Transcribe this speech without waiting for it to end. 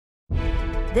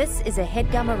This is a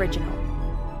HeadGum original.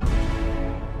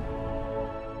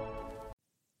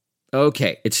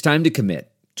 Okay, it's time to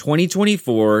commit.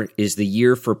 2024 is the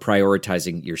year for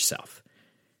prioritizing yourself.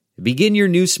 Begin your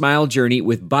new smile journey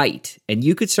with Byte, and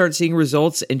you could start seeing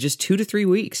results in just 2 to 3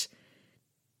 weeks.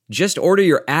 Just order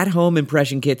your at-home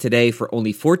impression kit today for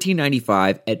only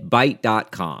 $14.95 at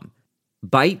Byte.com.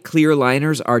 Byte clear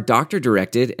liners are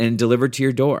doctor-directed and delivered to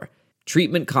your door.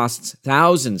 Treatment costs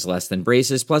thousands less than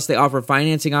braces, plus they offer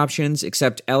financing options,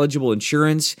 accept eligible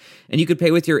insurance, and you could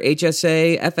pay with your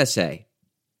HSA, FSA.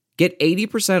 Get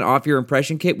 80% off your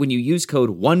impression kit when you use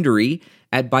code WONDERY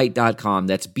at Byte.com.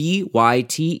 That's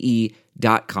BYTE.com.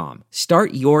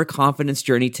 Start your confidence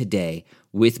journey today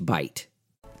with Byte.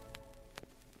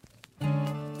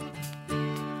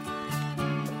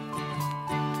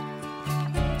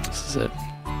 This is it.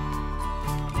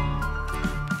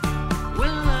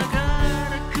 Well, I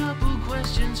got a couple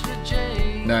questions for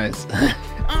Jay. Nice.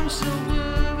 I'm so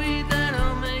worried that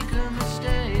I'll make a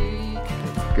mistake.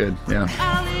 Good, yeah.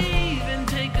 I'll even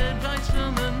take advice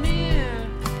from Amir.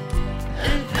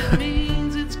 If it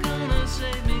means it's gonna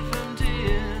save me from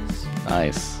tears.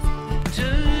 Nice.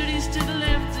 Dirty's to the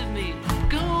left of me,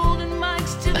 golden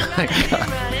mics to the right. Here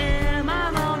I am,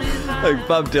 I'm on it. Like,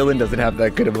 Bob Dylan doesn't have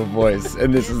that good of a voice,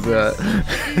 and this is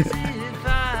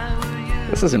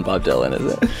This isn't Bob Dylan,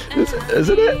 is it?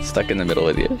 isn't it? Stuck in the middle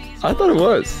with you. I thought it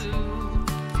was.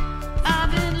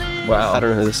 Wow. I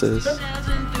don't know who this is.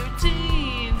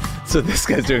 So this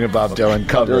guy's doing a Bob Dylan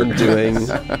cover. Dylan doing.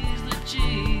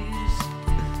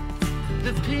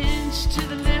 The pinch to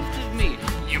the left of me,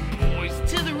 you boys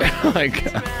to the right. Oh my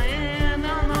God.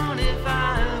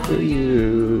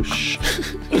 Whoosh.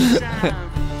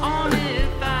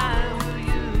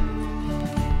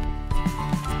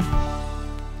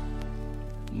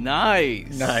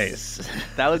 Nice. Nice.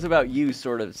 That was about you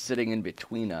sort of sitting in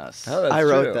between us. Oh, that's I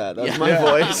wrote true. that. That was Yeah. my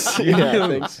voice. Yeah,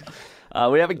 thanks.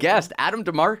 We have a guest, Adam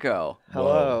DiMarco.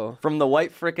 Hello. From the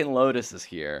White Frickin' Lotus is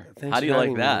here. Thanks How do for you like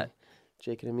having that? me.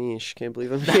 Jake and Amish. Can't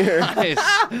believe I'm here. Nice.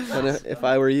 And if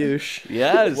I were Yush.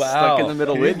 Yes, Wow. stuck in the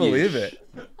middle Can you with you. believe it?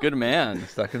 Good man.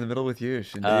 Stuck in the middle with you,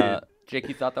 indeed. Jake,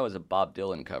 you thought that was a Bob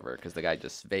Dylan cover because the guy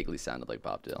just vaguely sounded like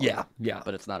Bob Dylan. Yeah.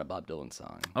 But it's not a Bob Dylan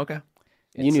song. Okay.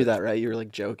 You knew that, right? You were like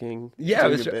joking. Yeah,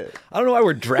 Doing your bit. I don't know why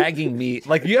we're dragging me.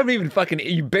 Like, you haven't even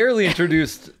you barely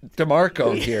introduced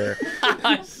DiMarco here.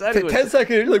 I said it was 10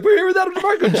 seconds, you're like, we're here with Adam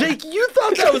DiMarco. Jake, you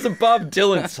thought that was a Bob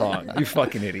Dylan song. You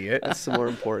fucking idiot. That's the more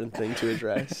important thing to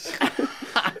address.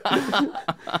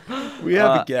 We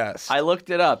have a guest. I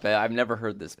looked it up. I've never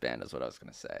heard this band, is what I was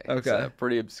going to say. It's Okay. a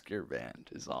pretty obscure band,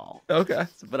 is all. Okay.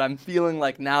 But I'm feeling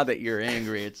like now that you're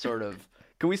angry, it's sort of.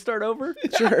 Can we start over?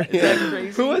 Sure. Is Yeah. that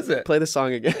crazy? Who is it? Play the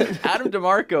song again. Adam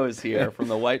DiMarco is here from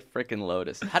the White Frickin'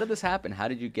 Lotus. How did this happen? How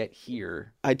did you get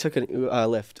here? I took a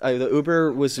Lyft. The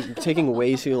Uber was taking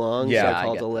way too long, so Yeah, I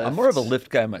called a Lyft. I'm more of a Lyft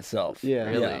guy myself. Yeah.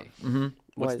 Really? Yeah. Mm-hmm.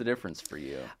 What's Why- the difference for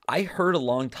you? I heard a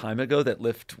long time ago that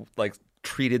Lyft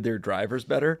treated their drivers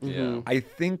better. Yeah. I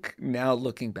think now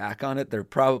looking back on it, they're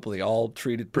probably all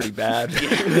treated pretty bad.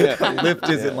 Lyft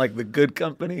isn't like the good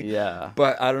company. Yeah.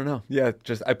 But I don't know. Yeah,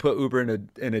 just I put Uber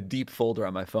in a deep folder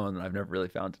on my phone, and I've never really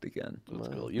found it again. That's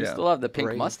cool. You Yeah. still have the pink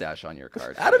Brave. mustache on your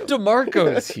card. Adam too.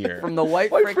 DiMarco is here From the White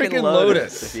White Frickin' Frickin' Lotus,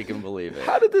 Lotus. if you can believe it.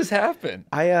 How did this happen?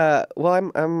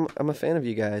 I'm a fan of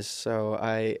you guys, so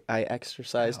I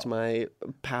exercised my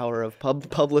power of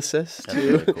publicist That's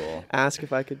to really cool. ask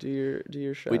if I could do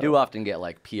your show. We do often get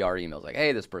like PR emails like,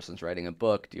 hey, this person's writing a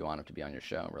book. Do you want him to be on your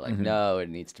show? And we're like, no, it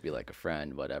needs to be like a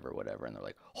friend, whatever. And they're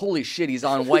like, holy shit, he's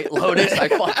on White Lotus. I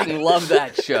fucking love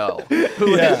that show.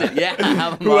 Who is it? Yeah,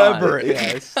 have him Whoever on. it is.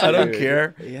 Yes, I don't dude.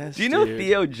 care. Yes. Do you know dude.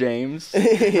 Theo James?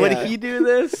 Yeah. Would he do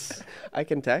this? I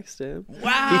can text him.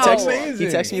 Wow. He texts Amazing.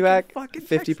 He texts me back fucking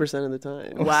 50% of the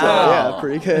time. Wow. So, yeah,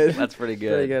 pretty good. That's pretty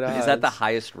good. Pretty good Is that the odds.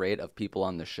 highest rate of people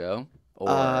on the show?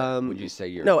 Or would you say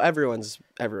you're... No, everyone's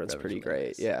Everyone's pretty really great.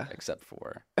 nice, Yeah. Except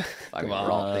for... I mean, we're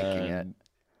all thinking it.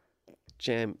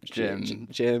 Jim Jim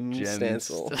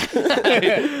Stansel.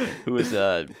 who is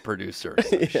a producer. Or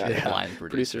some shit, Yeah. blind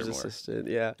producer. Producer's more. assistant.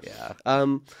 Yeah. Yeah.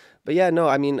 But yeah, no,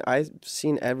 I mean, I've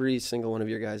seen every single one of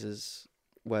your guys'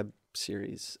 web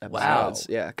series episodes. Wow.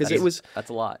 Yeah, because That's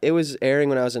a lot. it was airing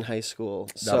when I was in high school,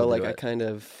 so That'll like do I it. kind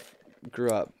of grew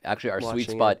up. Actually, our sweet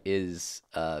watching spot is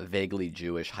vaguely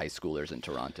Jewish high schoolers in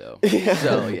Toronto. Yeah.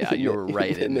 So yeah, you were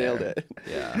right in Nailed there. it.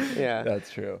 Yeah. Yeah. That's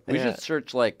true. We Yeah. should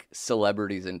search like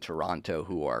celebrities in Toronto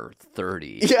who are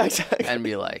 30 Yeah, exactly. and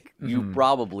be like, you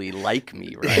probably like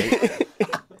me, right?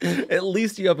 At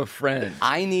least you have a friend.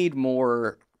 I need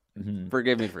more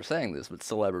forgive me for saying this, but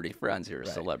celebrity friends, you're a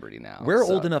celebrity now. We're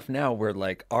so- old enough now where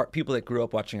like our people that grew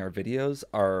up watching our videos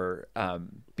are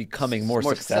becoming more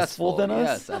successful than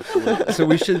us. Yes, absolutely. So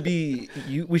we should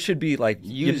be like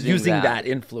using that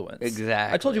influence.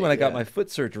 Exactly. I told you when I got my foot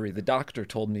surgery, the doctor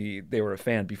told me they were a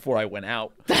fan before I went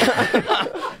out.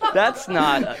 That's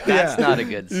not a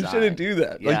good sign. You shouldn't do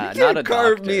that. Yeah, like, you can't not a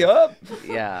carve doctor. me up.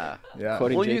 Yeah.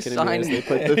 Quoting Will you Jake and Amir as sign? they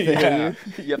put the thing in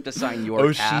you. You have to sign your Oh,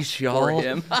 ass sheesh, for y'all.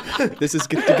 him. This is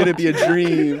gonna be a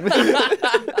dream.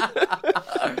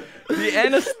 The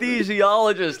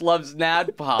anesthesiologist loves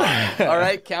NADPOD. All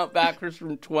right, count backwards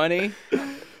from 20.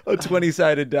 A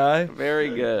 20-sided die. Very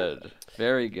good.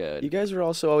 Very good. You guys were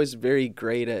also always very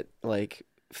great at like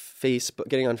Facebook,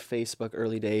 getting on Facebook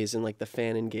early days and like the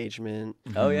fan engagement.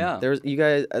 Oh yeah.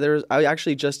 I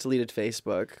actually just deleted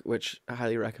Facebook, which I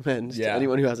highly recommend to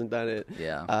anyone who hasn't done it.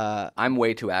 Yeah. I'm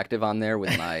way too active on there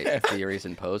with my theories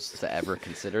and posts to ever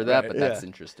consider that, but that's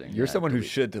interesting. You're Yeah, someone who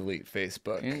should delete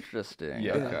Facebook. Interesting.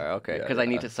 Yeah. Okay. Yeah, Because I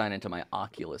need to sign into my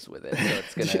Oculus with it,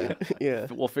 so it's gonna. Yeah.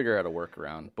 We'll figure out a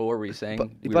workaround. But what were you saying?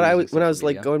 But when I was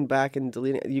like going back and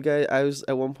deleting you guys, I was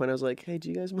at one point I was like, hey, do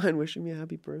you guys mind wishing me a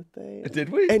happy birthday? Did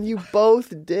we? And you both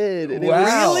did. And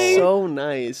Wow. It was so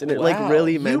nice. And it like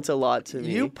really meant a lot to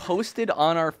me. You posted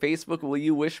on our Facebook, will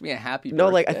you wish me a happy birthday? No,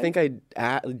 like I think I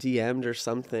DM'd or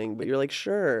something, but you're like,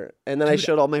 sure. And then I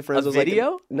showed all my friends. a I was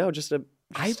video? Like, no, just a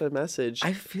message.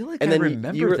 I feel like and I then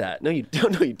remember you were, that. No, you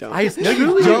don't. No, you don't. No,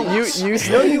 you don't.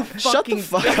 You shut the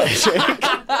fuck up, Jake.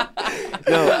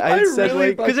 No, I said really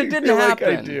like because it didn't feel like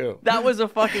happen. I do. That was a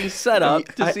fucking setup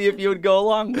to see if you would go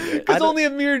along with it. Because only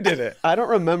Amir did it. I don't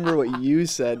remember what you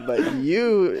said, but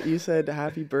you said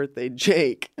happy birthday,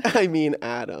 Jake. I mean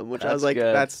Adam, which I was like,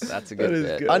 good. that's a good is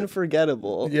bit. good.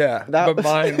 unforgettable. Yeah, That but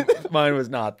was- mine was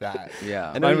not that.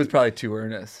 Yeah. Mine was probably too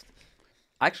earnest.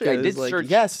 Actually, I It was did like, search.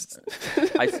 yes.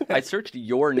 I searched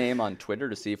your name on Twitter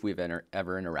to see if we've ever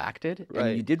interacted, Right.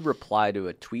 and you did reply to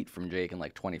a tweet from Jake in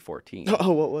like 2014.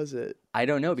 Oh, what was it? I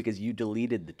don't know because you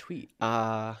deleted the tweet,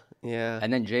 Yeah.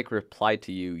 and then Jake replied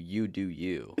to you, "You do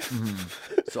you."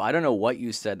 So I don't know what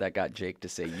you said that got Jake to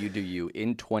say "you do you"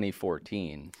 in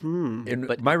 2014.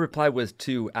 But my reply was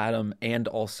to Adam and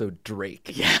also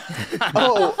Drake. Yeah.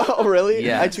 Oh, really?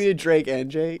 Yes. I tweeted Drake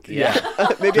and Jake. Yeah.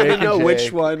 Maybe I didn't know and which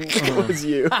Jake. one was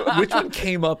you. Which one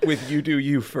came up with "you do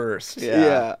you" first?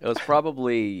 Yeah. It was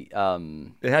probably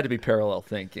It had to be parallel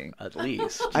thinking. at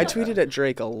least. I tweeted at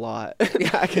Drake a lot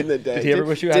back in the day. Did he ever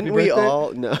wish you a happy Didn't we birthday?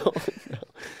 all?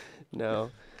 No.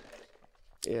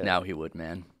 Yeah. Now he would,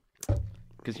 man.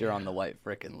 Because you're on the white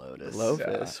frickin' Lotus.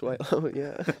 Lotus.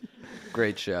 Yeah.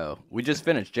 Great show. We just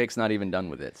finished. Jake's not even done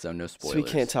with it, so no spoilers. So we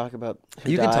can't talk about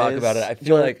who You can talk dies. about it. I Do you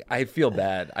feel wanna- like I feel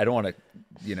bad. I don't want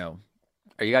to,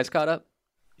 Are you guys caught up?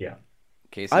 Yeah.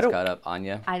 Casey's I don't- caught up.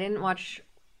 Anya? I didn't watch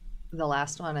the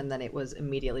last one, and then it was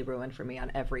immediately ruined for me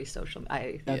on every social.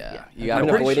 Yeah. You I'm gotta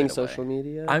watch avoiding it away. social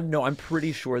media. I'm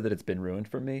pretty sure that it's been ruined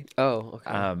for me. Oh,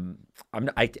 okay.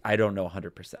 I don't know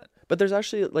 100%. But there's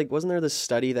actually wasn't there this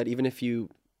study that even if you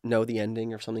know the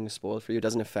ending or something is spoiled for you, it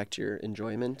doesn't affect your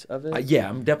enjoyment of it? Yeah,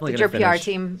 I'm definitely Did going your to PR finish.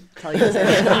 team tell you to say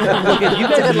that? Look, if you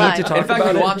It's a guys good need line. to talk In fact,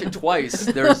 about we it, watch it twice.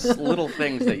 There's little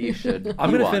things that you should.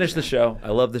 I'm going to finish the show. I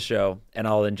love the show, and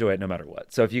I'll enjoy it no matter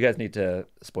what. So if you guys need to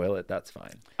spoil it, that's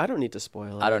fine. I don't need to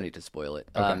spoil it. I don't need to spoil it.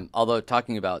 Although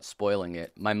talking about spoiling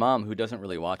it, my mom, who doesn't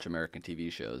really watch American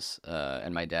TV shows,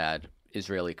 and my dad,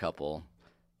 Israeli couple,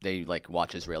 they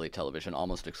watch Israeli television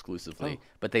almost exclusively,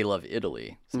 but they love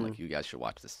Italy. So you guys should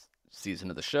watch this season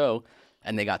of the show,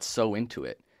 and they got so into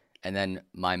it. And then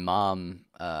my mom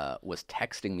was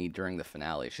texting me during the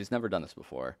finale. She's never done this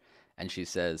before, and she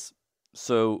says,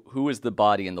 "So who is the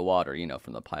body in the water?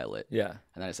 From the pilot?" Yeah.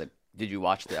 And then I said, "Did you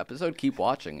watch the episode? Keep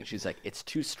watching." And she's like, "It's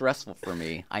too stressful for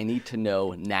me. I need to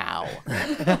know now."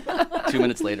 2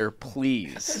 minutes later,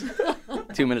 please.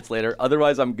 2 minutes later,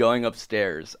 otherwise I'm going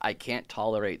upstairs. I can't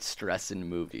tolerate stress in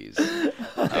movies.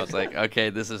 I was like, okay,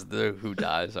 this is the who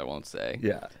dies, I won't say.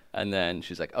 Yeah. And then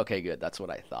she's like, okay, good. That's what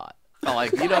I thought. I'm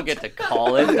like, you don't get to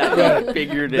call it. That you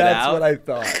figured it out. That's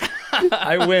what I thought.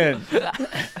 I win.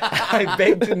 I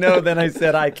begged to know, then I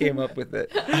said I came up with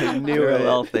it. I knew it.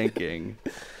 Well thinking.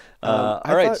 All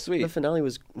right, thought sweet. The finale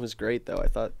was great though. I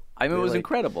thought. I mean, it they, was like-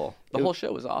 incredible. The whole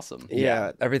show was awesome.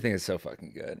 Yeah, Everything is so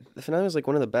fucking good. the finale was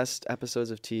one of the best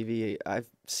episodes of TV I've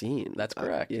seen. That's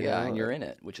correct. you Yeah, know, and you're in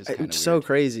it, which is kind of It's so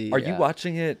crazy. Are you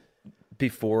watching it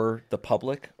before the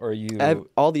public, or are you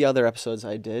All the other episodes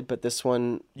I did, but this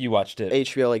one you watched it?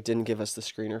 HBO didn't give us the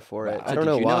screener for it. I don't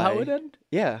Did know you why. know how it ended?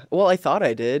 Yeah. Well, I thought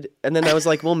I did, and then I was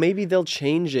like, well, maybe they'll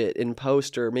change it in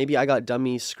post, or maybe I got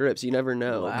dummy scripts. You never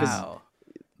know. 'cause Wow.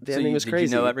 the ending was crazy.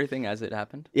 Did you know everything as it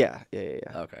happened? Yeah.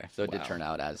 Okay, so it did turn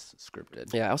out as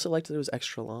scripted. Yeah, I also liked that it was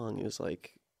extra long. It was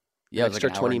like Yeah, it was extra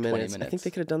like an hour 20 and 20 minutes. I think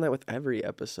they could have done that with every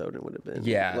episode and would have been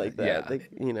like that. Yeah. They,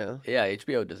 you know. Yeah,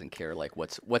 HBO doesn't care like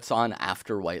what's on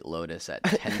after White Lotus at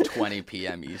 10:20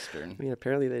 p.m. Eastern. I mean,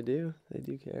 apparently they do. They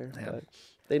do care. But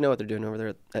they know what they're doing over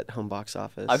there at home box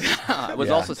office. I was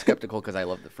also skeptical because I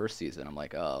loved the first season. I'm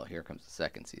like, oh, here comes the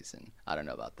second season. I don't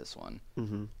know about this one.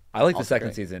 Mm-hmm. I like the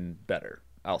second season better.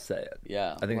 I'll say it.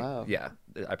 Yeah. I think. Wow. Yeah,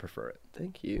 I prefer it.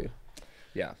 Thank you.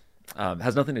 Yeah.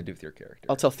 Has nothing to do with your character.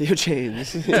 I'll tell Theo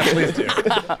James. Yeah, please do.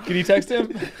 Can you text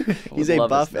him? He's Would a love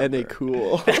buff his and a number.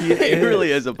 cool. He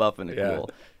really is a buff and a Yeah. cool.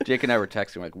 Jake and I were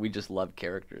texting like we just love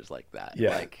characters like that.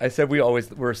 Yeah. Like, I said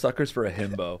we're suckers for a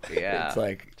himbo. yeah. It's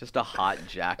like just a hot,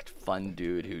 jacked, fun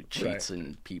dude who cheats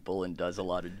in people and does a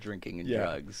lot of drinking and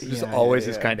drugs. Just Yeah, always yeah,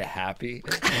 is yeah. kind of happy.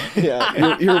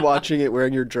 Yeah, you're watching it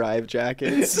wearing your drive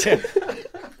jackets.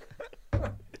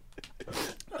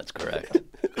 That's correct.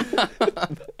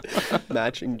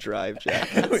 Matching drive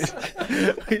jackets.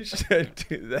 We should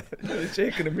do that.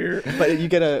 Jake and Amir. But you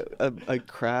get a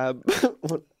crab.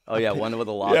 Oh yeah, one with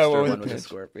a lobster, one one with with a a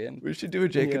scorpion. We should do a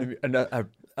Jake and Amir,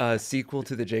 a sequel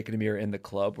to the Jake and Amir in the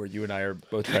club where you and I are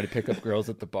both trying to pick up girls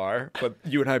at the bar, but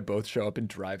you and I both show up in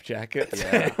drive jackets.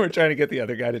 Yeah. We're trying to get the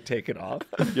other guy to take it off.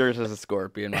 Yours is a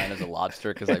scorpion, mine is a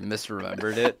lobster because I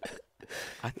misremembered it.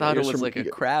 I thought it yours was from- like a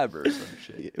crab or some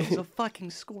shit. It was a fucking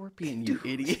scorpion, you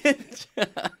idiot.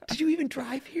 Did you even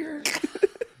drive here?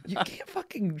 You can't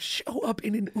fucking show up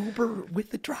in an Uber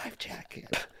with the drive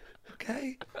jacket.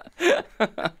 Okay?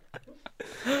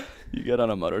 You get on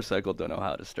a motorcycle, don't know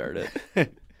how to start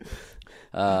it.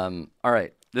 All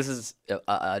right. This is an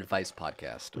advice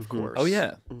podcast, of course. Oh,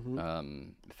 yeah.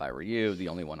 If I were you, the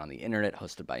only one on the internet,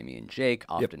 hosted by me and Jake.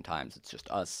 Oftentimes it's just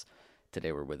us.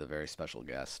 Today we're with a very special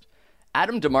guest.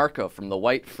 Adam DiMarco from the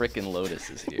White Frickin' Lotus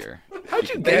is here. How'd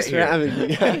you get Thanks for here? having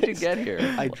me, How did you guys. get here?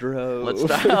 I drove. Let's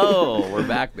start. Oh, we're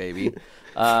back, baby.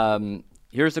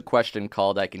 Here's a question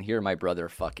called I Can Hear My Brother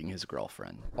Fucking His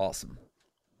Girlfriend. Awesome.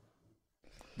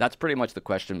 That's pretty much the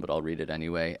question, but I'll read it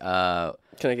anyway. Can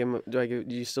I give him? Do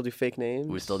you still do fake names?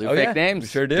 We still do Oh, fake yeah, names. we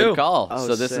sure Good do. call. Oh,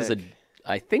 So this is sick.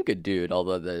 I think a dude,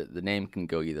 although the name can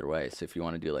go either way. So if you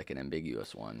want to do like an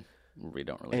ambiguous one, we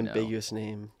don't really know. Ambiguous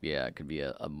name. Yeah, it could be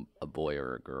a boy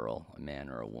or a girl, a man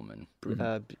or a woman.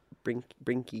 Brinky.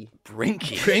 Brinky.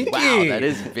 Brinky. Wow, that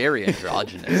is very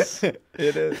androgynous. It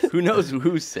is. Who knows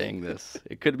who's saying this?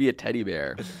 It could be a teddy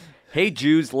bear. Hey,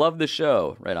 Jews, love the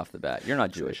show. Right off the bat. You're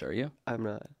not Jewish, are you? I'm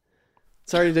not.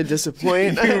 Sorry to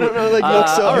disappoint. I don't know. Like, look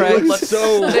so. all right, look let's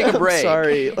so. take a break. I'm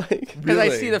sorry. Like, Because I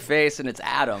Really? see the face and it's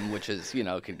Adam, which is,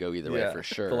 could go either way for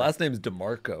sure. The last name's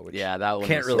DiMarco, which Yeah, that one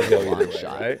can't was really sort of go a either long way,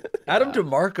 shot. right? Adam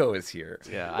DiMarco is here.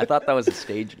 Yeah, I thought that was a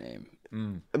stage name.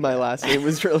 my last name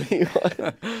was really.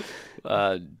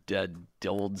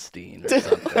 Dildstein or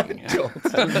something.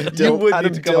 You would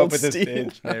Adam need to come up with a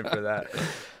Dildstein. stage name for that.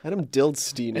 Adam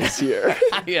Dildstein is here.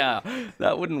 Yeah,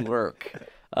 that wouldn't work.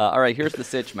 All right, here's the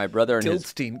sitch. My brother and his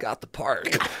Dildstein got the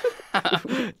part.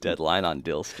 deadline on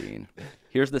Dillstein.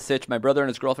 Here's the sitch. My brother and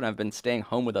his girlfriend have been staying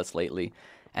home with us lately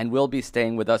and will be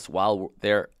staying with us while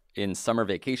they're in summer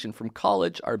vacation from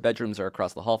college. Our bedrooms are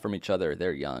across the hall from each other.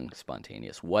 They're young,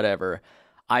 spontaneous, whatever.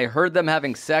 I heard them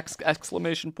having sex, ! I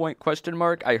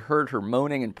heard her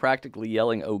moaning and practically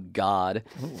yelling, oh God.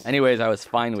 Anyways, I was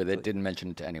fine with it, didn't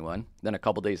mention it to anyone. Then a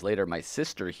couple days later, my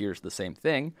sister hears the same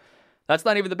thing. That's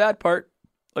not even the bad part.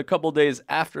 A couple days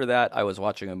after that, I was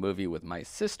watching a movie with my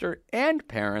sister and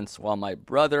parents while my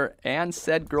brother and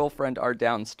said girlfriend are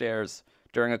downstairs.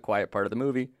 During a quiet part of the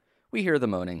movie, we hear the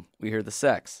moaning, we hear the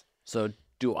sex. So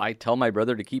do I tell my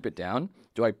brother to keep it down?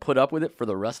 Do I put up with it for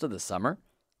the rest of the summer?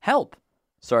 Help!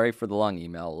 Sorry for the long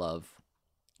email, love.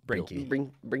 Brinky. Brinky.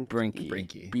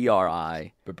 Brinky.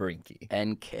 B-R-I-N-K. But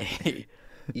Brinky.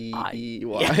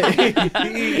 E-E-Y.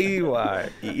 E-E-Y.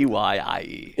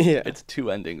 E-E-Y-I-E. Yeah. It's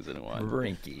two endings in one.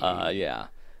 Brinky. Yeah.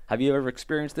 Have you ever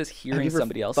experienced this, Have hearing you ever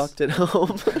somebody else? fucked at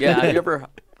home? Yeah, have you ever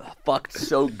fucked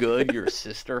so good your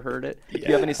sister heard it? Do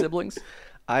you have any siblings?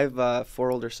 I've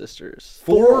 4 older sisters.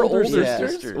 Four older Yeah.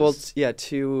 sisters? Well,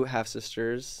 2 half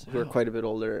sisters who are quite a bit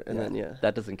older, and then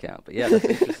That doesn't count, but yeah, that's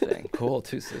interesting. Cool,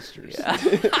 2 sisters.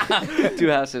 2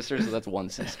 half sisters, so that's 1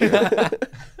 sister.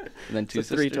 And then 2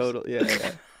 3 sisters. total.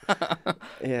 Yeah.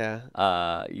 Yeah.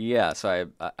 Yeah. So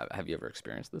have you ever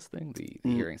experienced this thing? The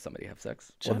hearing somebody have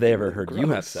sex? Well, they ever heard you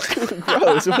have sex?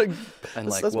 Gross. What a, And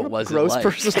like, that's what was it gross like?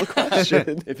 personal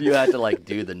question. If you had to like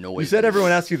do the noise. You said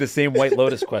everyone asked you the same White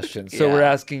Lotus question, so Yeah. we're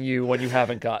asking you one you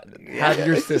haven't gotten. Have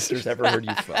your sisters ever heard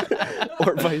you fuck?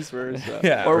 Or vice versa.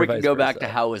 Yeah, Or we can vice go back versa.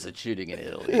 to how was it shooting in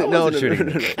Italy? No, was no, it no,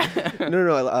 no, shooting?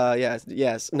 no.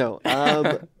 Yes. No.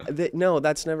 No,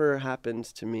 that's never happened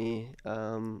to me.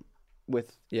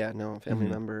 With family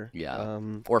member. Yeah.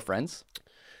 Or friends?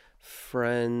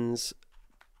 Friends.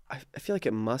 I feel like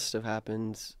it must have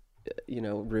happened.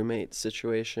 Roommate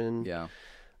situation. Yeah.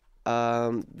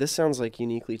 This sounds like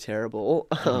uniquely terrible.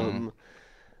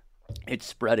 It's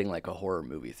spreading like a horror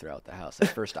movie throughout the house. At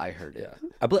first I heard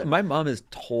it. My mom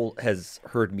has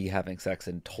heard me having sex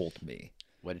and told me.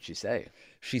 What did she say?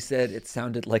 She said it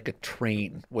sounded like a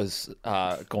train was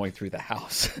going through the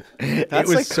house. It That's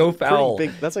was like so pretty foul.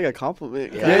 big. That's like a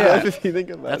compliment. Yeah. If you think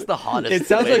about That's it. the hottest. It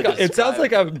sounds way like to it sounds like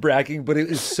describe I'm bragging, but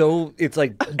it's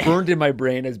like burned in my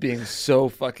brain as being so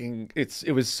fucking.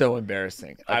 It was so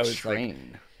embarrassing. a I was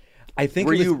train. like, I think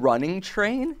Were it was, you running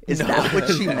train? Is that what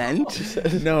she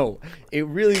meant? No, it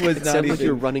really was It not sounded even. like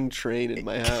you're running train in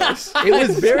my house. It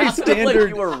was very Sounded standard. Like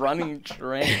you were running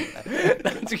train.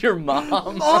 That's your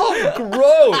mom. Oh,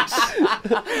 gross!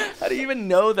 How do you even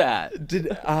know that?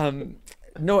 Did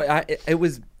no, it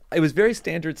was very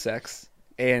standard sex,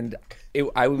 and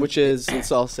I was Which is,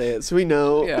 I'll say it so we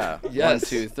know. Yeah. Yes.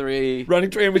 1, 2, 3. running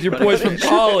train with your boys from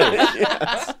college.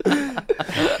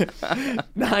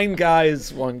 9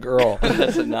 guys, 1 girl.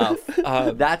 That's enough.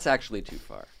 That's actually too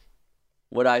far.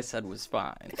 What I said was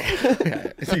fine.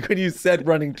 Okay. When you said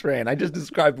running train, I just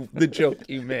described the joke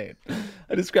you made.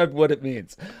 I described what it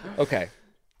means. Okay.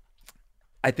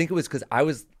 I think it was because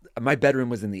my bedroom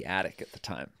was in the attic at the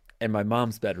time, and my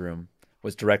mom's bedroom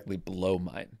was directly below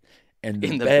mine. And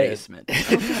In the bed, basement.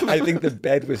 I think the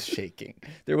bed was shaking.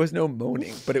 There was no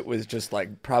moaning, but it was just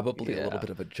like probably a little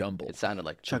bit of a jumble. It sounded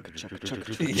like Yeah.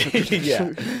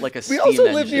 like a We steam also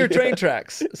engine. live near train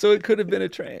tracks, so it could have been a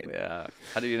train. Yeah.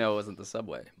 How do you know it wasn't the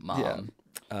subway? Mom.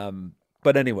 Yeah.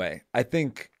 But anyway, I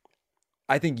think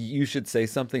you should say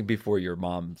something before your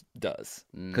mom does,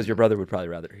 because your brother would probably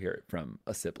rather hear it from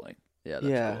a sibling. Yeah, that's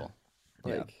Yeah. cool.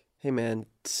 Like, hey man,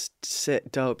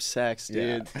 dope sex,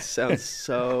 dude. Yeah. Sounds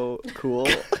so cool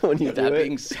when you do That it.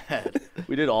 being said,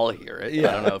 we did all hear it.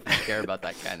 I don't know if you care about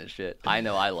that kind of shit. I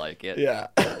know I like it. Yeah.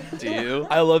 Do you?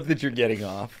 I love that you're getting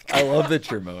off. I love that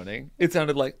you're moaning. It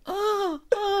sounded like,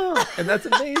 and that's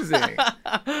amazing.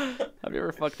 Have you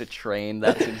ever fucked a train?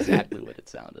 That's exactly what it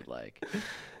sounded like.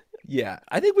 Yeah.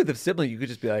 I think with a sibling, you could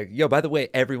just be like, yo, by the way,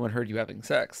 everyone heard you having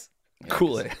sex.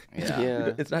 Cool it. Yeah. Yeah.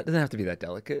 It doesn't have to be that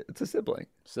delicate. It's a sibling.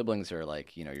 Siblings are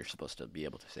like, you're supposed to be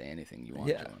able to say anything you want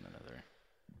Yeah. to one another.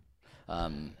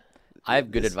 I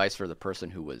have good advice for the person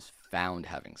who was found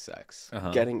having sex.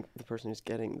 Getting the person who's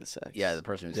getting the sex. Yeah, the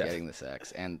person who's getting the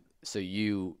sex. And so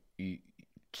you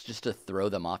just to throw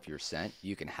them off your scent,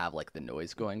 you can have like the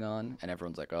noise going on and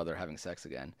everyone's like, oh, they're having sex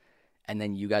again. And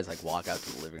then you guys like walk out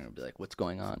to the living room and be like, what's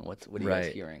going on? What are you guys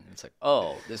Right. hearing? And it's like,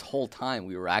 oh, this whole time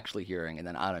we were actually hearing, and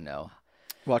then I don't know.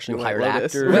 Watching You White hired Lotus.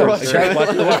 actors. We were Yeah, watching-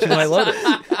 exactly. Watching My Lotus.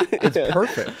 It's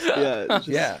perfect. Yeah. just-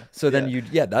 Yeah. So then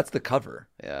that's the cover.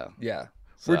 Yeah, Yeah.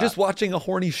 We're just watching a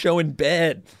horny show in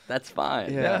bed. that's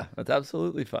fine. Yeah. That's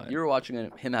absolutely fine. You were watching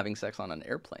him having sex on an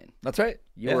airplane. That's right.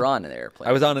 You were on an airplane.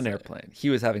 I was on an let's say. airplane. He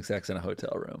was having sex in a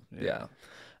hotel room. Yeah.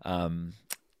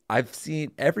 I've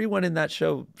seen everyone in that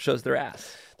show shows their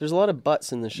ass. There's a lot of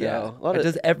butts in the show. A lot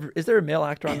of, Is there a male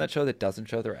actor on that show that doesn't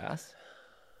show their ass?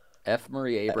 F.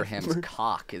 Murray Abraham's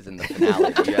cock is in the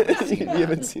finale. You haven't seen that. you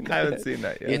haven't seen that. I haven't seen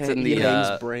that yet. It's in He the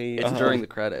hangs brain. It's during the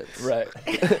credits. Right.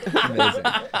 Amazing.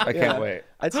 I can't wait.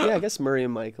 I guess Murray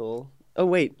and Michael. Oh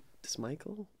wait, does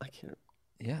Michael? I can't.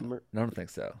 Yeah. I don't think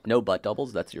so. No butt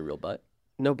doubles. That's your real butt.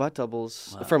 No butt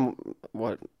doubles from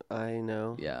what I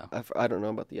know. Yeah. I don't know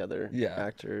about the other Yeah.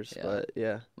 actors, Yeah. but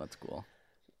yeah, That's cool.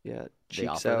 yeah. They Cheeks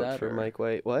offer out that, for or- Mike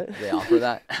White. What? They offer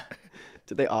that.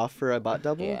 Did they offer a butt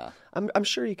double? Yeah. I'm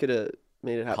sure you could have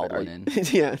made it happen. Called Are one you- in.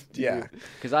 yeah. Yeah.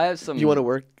 Because I have some. You want to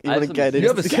work? You I have want to some- get in? You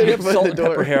have get you your have foot in salt the and door.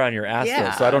 pepper hair on your ass,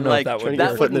 Yeah, though, so I don't know like, if that would trying to that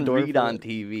get foot in the wouldn't door read for on it.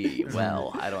 TV.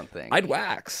 Well, I don't think. I'd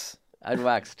wax. I'd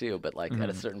wax too, but like at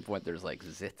a certain point, there's like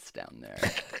zits down there.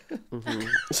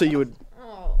 So you would.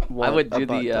 Want would a do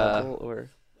butt the, double or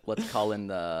Let's call in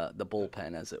the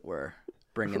bullpen, as it were.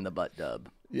 Bring in the butt dub.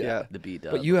 yeah. The B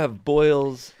dub. But you have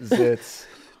boils, zits.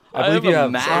 I I believe have you a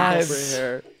have mass.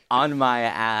 hives. on my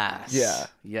ass. Yeah.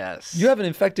 Yes. You have an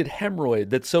infected hemorrhoid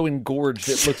that's so engorged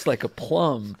it looks like a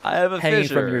plum I have a hanging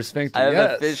fissure. from your sphincter. I have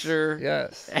Yes. a fissure.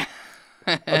 Yes.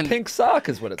 A pink sock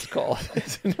is what it's called.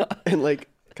 Is it not? And like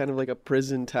kind of like a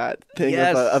prison tat thing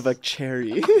Yes. of a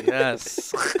cherry.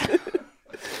 Yes.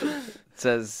 It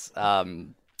says,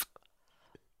 God,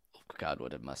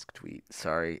 what did Musk tweet?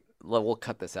 Sorry. We'll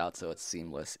cut this out so it's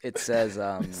seamless. It says,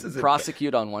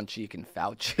 prosecute on one cheek and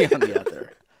Fauci on the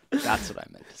other. That's what I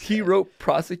meant to say. He wrote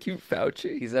prosecute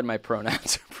Fauci. He said my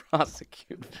pronouns are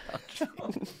prosecute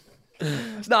Fauci.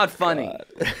 It's not funny,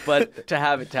 but to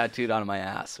have it tattooed on my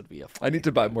ass would be a I need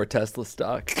to buy more Tesla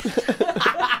stock.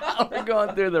 We're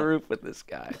going through the roof with this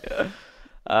guy.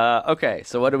 Okay,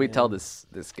 so what do we tell this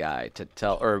guy to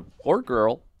tell, or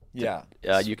girl? Yeah.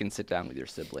 You can sit down with your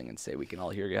sibling and say, we can all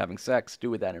hear you having sex. Do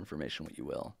with that information what you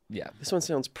will. Yeah. This one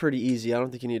sounds pretty easy. I don't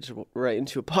think you need to write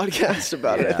into a podcast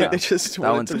about it. I Yeah. think they just That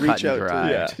wanted one's to cut reach and out dry.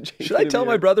 to, Yeah. to James Should I tell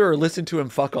my Beard. brother or listen to him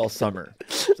fuck all summer?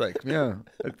 It's like, yeah,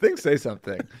 I think say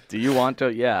something. Do you want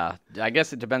to? Yeah. I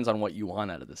guess it depends on what you want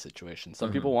out of the situation.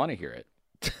 Some people want to hear it.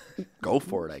 Go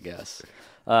for it, I guess.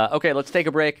 Okay, let's take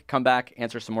a break, come back,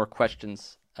 answer some more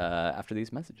questions after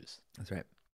these messages. That's right.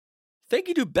 Thank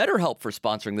you to BetterHelp for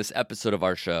sponsoring this episode of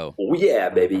our show. Oh, yeah,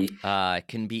 baby. It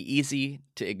can be easy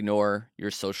to ignore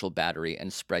your social battery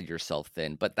and spread yourself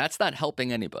thin, but that's not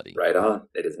helping anybody. Right on.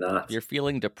 It is not. If you're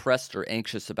feeling depressed or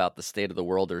anxious about the state of the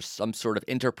world or some sort of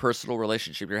interpersonal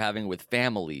relationship you're having with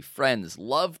family, friends,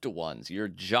 loved ones, your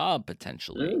job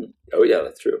potentially, Oh, yeah,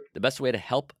 that's true. the best way to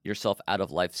help yourself out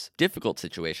of life's difficult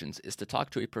situations is to talk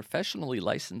to a professionally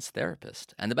licensed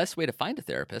therapist. And the best way to find a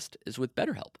therapist is with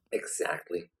BetterHelp.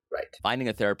 Exactly right. Finding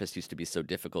a therapist used to be so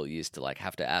difficult. You used to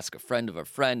have to ask a friend of a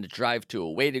friend, drive to a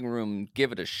waiting room,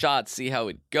 give it a shot, see how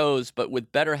it goes. But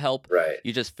with BetterHelp, Right.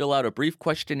 you just fill out a brief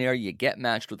questionnaire, you get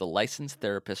matched with a licensed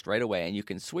therapist right away, and you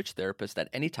can switch therapists at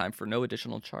any time for no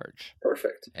additional charge.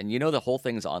 Perfect. And the whole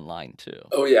thing's online too.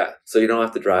 Oh, yeah. So you don't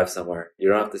have to drive somewhere. You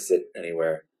don't have to sit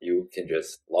anywhere. You can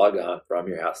just log on from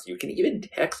your house. You can even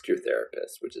text your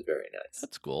therapist, which is very nice.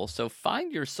 That's cool. So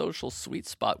find your social sweet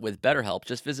spot with BetterHelp.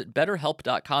 Just visit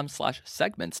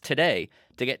betterhelp.com/segments today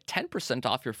to get 10%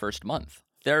 off your first month.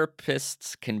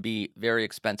 Therapists can be very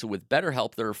expensive. With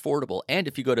BetterHelp, they're affordable. And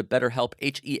if you go to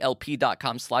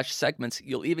betterhelp.com/segments,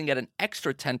 you'll even get an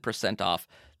extra 10% off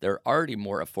their already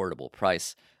more affordable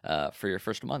price for your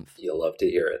first month. You'll love to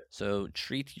hear it. So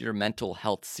treat your mental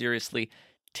health seriously.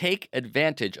 Take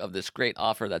advantage of this great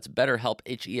offer. That's BetterHelp,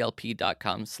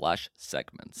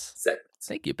 HELP.com/segments. Segments.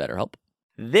 Thank you, BetterHelp.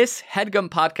 This HeadGum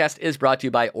podcast is brought to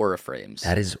you by Aura Frames.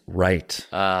 That is right.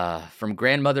 From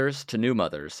grandmothers to new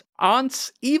mothers,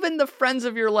 aunts, even the friends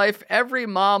of your life, every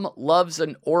mom loves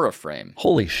an Aura frame.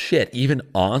 Holy shit. Even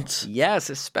aunts? Yes,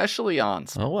 especially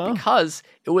aunts. Oh, wow. Because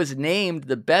it was named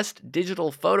the best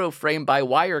digital photo frame by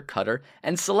Wirecutter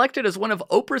and selected as one of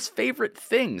Oprah's favorite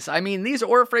things. I mean, these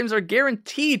Aura frames are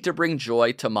guaranteed to bring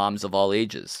joy to moms of all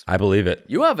ages. I believe it.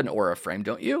 You have an Aura frame,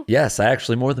 don't you? Yes, I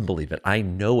actually more than believe it. I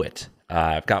know it.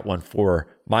 I've got one for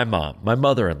my mom, my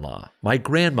mother-in-law, my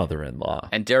grandmother-in-law,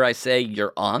 And dare I say,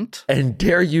 your aunt? and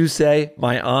dare you say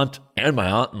my aunt and my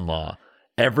aunt-in-law.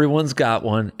 Everyone's got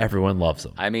one. Everyone loves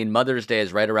them. I mean, Mother's Day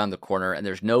is right around the corner, and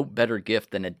there's no better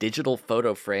gift than a digital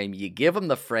photo frame. You give them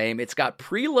the frame, it's got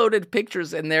preloaded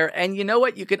pictures in there, and you know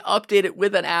what? You can update it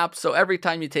with an app, so every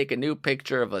time you take a new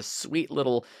picture of a sweet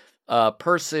little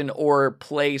person or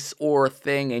place or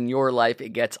thing in your life,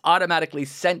 it gets automatically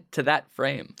sent to that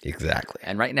frame. Exactly.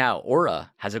 And right now,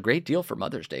 Aura has a great deal for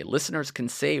Mother's Day. Listeners can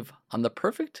save on the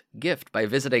perfect gift by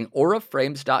visiting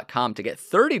auraframes.com to get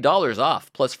 $30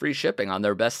 off plus free shipping on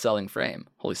their best-selling frame.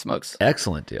 Holy smokes.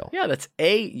 Excellent deal. Yeah, that's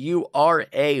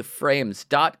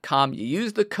auraframes.com. You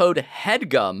use the code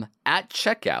HEADGUM at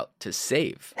checkout to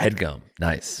save. Headgum.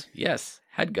 Nice. Yes,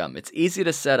 HEADGUM. It's easy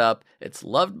to set up. It's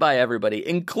loved by everybody,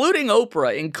 including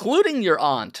Oprah, including your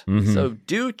aunt. So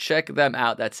do check them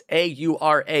out. That's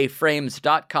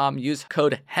auraframes.com. Use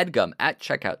code HEADGUM at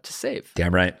checkout to save.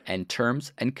 Damn right. And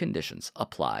terms and conditions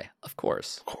apply, of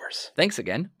course. Of course. Thanks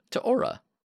again to Aura.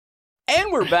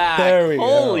 And we're back. There we go.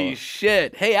 Holy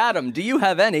shit. Hey, Adam, do you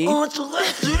have any?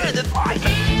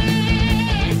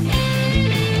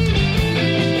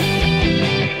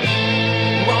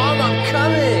 Mom, I'm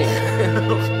coming.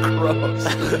 Gross.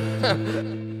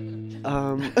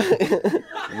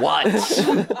 What?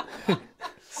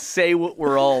 Say what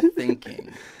we're all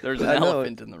thinking. There's an I know.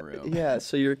 elephant in the room. Yeah,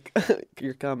 so you're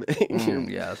coming.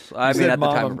 Yes. I You mean, said, at the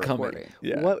 "Mom, time I'm of coming." recording.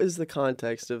 Yeah. What is the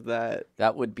context of that?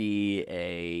 That would be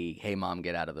a, hey, Mom,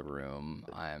 get out of the room.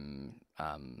 I'm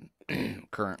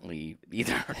currently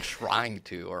either trying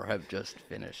to or have just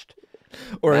finished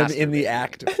Or I'm in the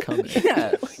act of coming.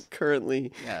 Yes.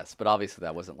 Currently. Yes, but obviously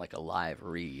that wasn't like a live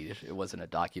read. It wasn't a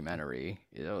documentary.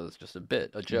 It was just a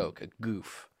bit, a joke, a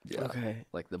goof. Yeah. Okay.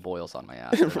 Like the boils on my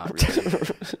ass. They're not really.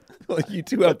 Well, you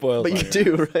do have boils. But on you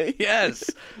your do, right? Yes,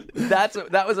 that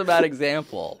was a bad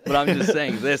example. But I'm just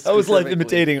saying this. That was like specifically.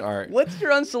 imitating art. What's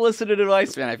your unsolicited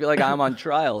advice, man? I feel like I'm on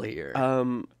trial here.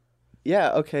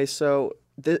 Yeah. Okay. So,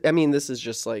 I mean, this is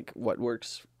just like what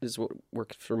works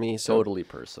for me. So, Totally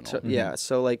personal. Yeah.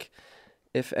 So, like,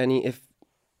 if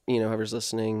whoever's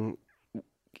listening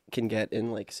can get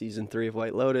in like season 3 of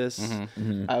White Lotus,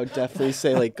 I would definitely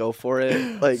say like go for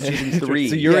it. Like Season 3.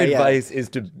 So your Yeah. advice is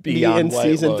to be Be on in White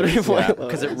season Lotus. 3 of White Lotus.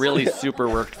 Because it really super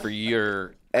worked for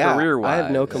your Yeah, career-wise. I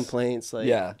have no complaints. Like,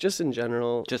 Yeah. just in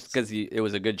general. Just because it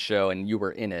was a good show and you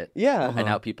were in it. Yeah. And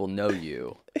now people know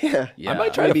you. Yeah. Yeah. I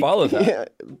might try to follow that. Yeah.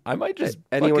 I might just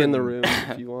Anyone in the fucking- room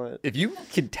if you want. If you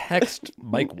can text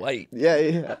Mike White,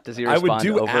 Yeah. Does he I would respond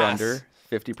do over ass. under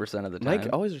 50% of the time? Mike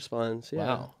always responds. Yeah.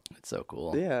 wow, It's so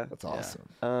cool. Yeah. that's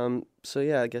awesome. So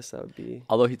yeah, I guess that would be.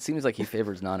 Although it seems like he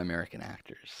favors non-American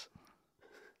actors.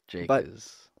 Jake But-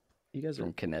 is You guys are.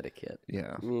 from Connecticut.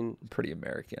 Yeah, I mean, pretty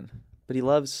American. but he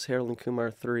loves Harold and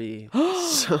Kumar 3.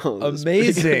 So this is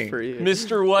pretty good Amazing. for you.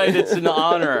 Mr. White, it's an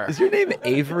honor. Is your name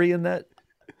Avery in that?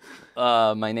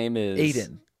 My name is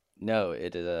Aiden. No,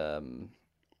 it is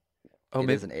Oh, it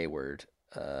maybe is an A word.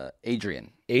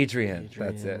 Adrian. Adrian.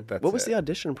 That's it. That's What was it. the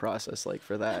audition process like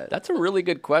for that? That's a really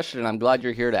good question, and I'm glad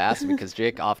you're here to ask because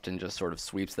Jake often just sort of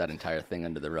sweeps that entire thing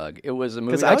under the rug. It was a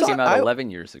movie 'Cause that I came out was- 11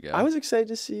 years ago. I was excited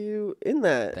to see you in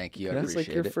that. Thank you. I That's like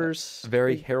appreciate your it. first.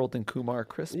 Very Harold and Kumar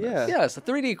Christmas? Yeah. Yeah, it's a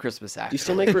 3D Christmas act. Do you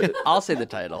still make? I'll say the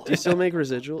title. Do you still make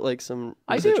residual, like some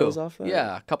I do. residuals off that?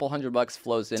 Yeah, a couple $100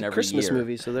 flows in It's a every Christmas year.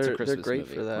 movie, so It's a they're Christmas great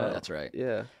movie. for that. That's right.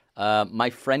 Yeah. My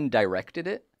friend directed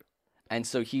it, and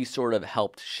so he sort of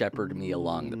helped shepherd me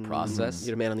along the process.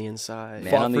 You're a man on the inside.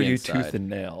 Man Fought on for the you inside. tooth and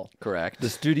nail. Correct. The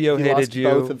studio He hated lost you.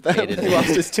 both of them. Hated he me. lost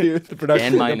his tooth. The production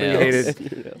And my company nails.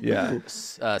 hated. Yeah.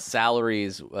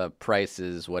 Salaries,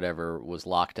 prices, whatever, was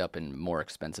locked up in more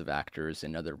expensive actors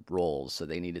in other roles, so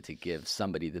they needed to give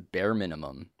somebody the bare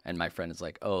minimum. And my friend is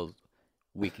like, "Oh,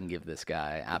 we can give this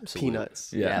guy absolute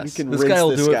Peanuts. Yeah. We Yes. can This rinse guy will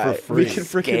this do it guy. for free. We can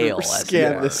freaking Scale as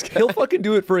scam you this are. guy. He'll fucking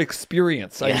do it for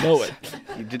experience. I know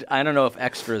it. I don't know if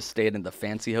extras stayed in the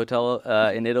fancy hotel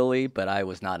in Italy, but I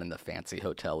was not in the fancy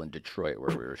hotel in Detroit where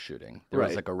we were shooting. There was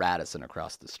Right. like a Radisson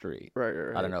across the street. Right.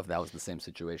 I don't know if that was the same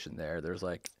situation there. There's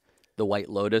like the White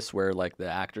Lotus where like the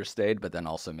actors stayed, but then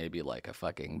also maybe like a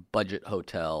fucking budget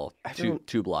hotel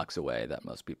two blocks away that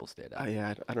most people stayed at.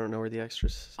 Yeah, I don't know where the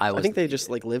extries. I I was- think they just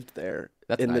like lived there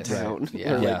That's in nice. the town. Right.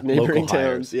 Yeah. Or, like, Yeah, neighboring local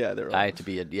hires. towns. Yeah, they're all. I had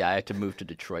to I had to move to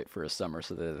Detroit for a summer,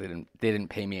 so that they didn't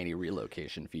pay me any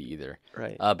relocation fee either.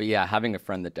 Right. But yeah, having a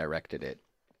friend that directed it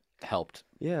helped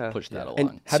Yeah. push that And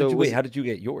along. How did So you was- wait? How did you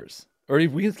get yours? Or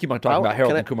we can keep on talking about Harold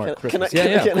Can I- and Kumar can- Christmas. Can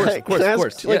I, Yeah, can of I- course, can I of ask,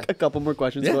 course. like Yeah. a couple more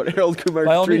questions Yeah. about Harold Kumar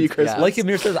By all 3D means, Christmas. like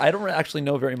Amir says, I don't actually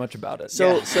know very much about it.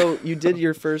 So you did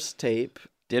your first tape.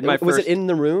 Did my Was first- it in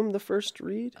the room, the first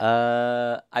read?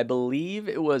 I believe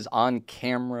it was on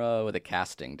camera with a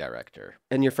casting director.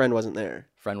 And your friend wasn't there.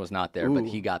 Friend was not there, but Ooh.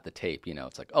 he got the tape. You know,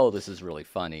 it's like, oh, this is really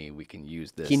funny. We can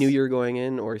use this. He knew you were going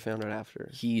in, or he found out after?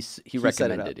 He set it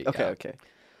recommended up. it. Okay, yeah.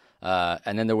 okay.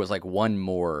 And then there was like one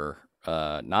more,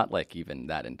 not like even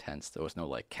that intense. There was no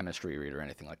like chemistry read or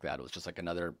anything like that. It was just like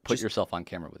another put yourself on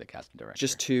camera with a casting director.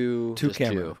 Just two Two Just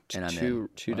camera. and I'm two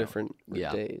in. different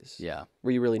Yeah. days. Yeah. Were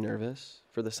you really nervous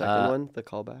for the second one, the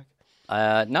callback?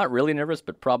 Not really nervous,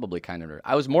 but probably kind of nervous.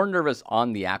 I was more nervous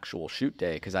on the actual shoot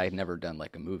day because I had never done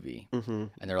like a movie. Mm-hmm.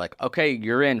 And they're like, okay,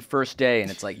 you're in first day. And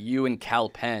it's like you and Cal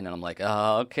Penn. And I'm like,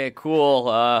 oh, okay,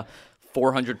 cool.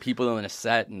 400 people in a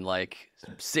set and like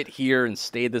sit here and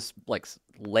stay this, like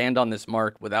land on this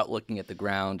mark without looking at the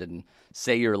ground and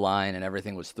say your line. And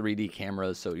everything was 3D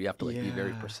cameras. So you have to like be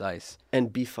very precise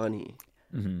And be funny.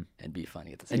 and be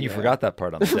funny at the same And you time. forgot that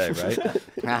part on the day,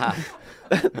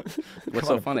 right? What's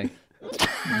so funny?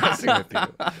 Messing with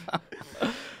you.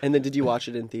 And then did you watch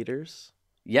it in theaters?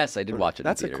 Yes, I did watch it.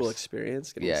 That's in a cool theaters.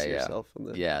 experience. Getting Yeah, to see yeah. yourself on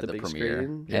the, Yeah, the big premiere.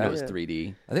 screen. And it was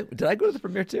 3D. I think, did I go to the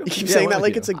premiere too? You keep Yeah, I saying went that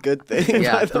like with it's you. a good thing.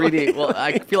 Yeah, by the way. 3D. Well,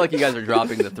 I feel like you guys are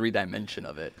dropping the 3-dimension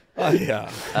of it. Oh,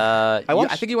 yeah. I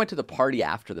watched- think you went to the party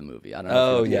after the movie. I don't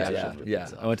know. Oh, if you went yeah, to the yeah, actual movie yeah.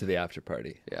 itself. I went to the after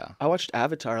party. Yeah. I watched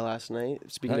Avatar last night.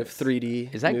 Speaking of Nice.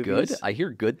 3D, Is that good? movies. I hear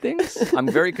good things. I'm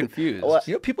very confused. Well,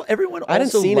 You know, everyone I hadn't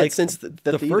also seen it liked since the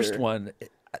first theater. one.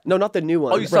 No, not the new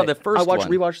one. Oh, you saw the first I watched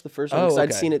one. rewatched the first one Oh, because I'd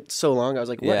okay. seen it so long. I was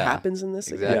like, what Yeah, happens in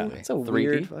this again? exactly. It's a 3D?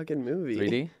 weird fucking movie.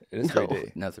 3D? It is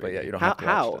 3D. No, But yeah, 3D. you don't How have to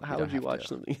watch it. how would you watch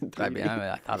something in 3D? I mean,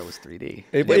 I thought it was 3D.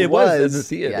 It was in the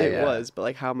theater. It was, but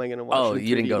like, how am I gonna watch? Oh, it in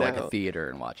you didn't 3D go to now? like a theater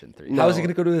and watch it in 3D. No. How is he going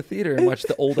to go to the theater and watch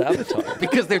the old Avatar?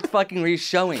 Because they're fucking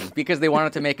re-showing. Because they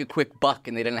wanted to make a quick buck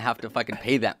and they didn't have to fucking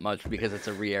pay that much because it's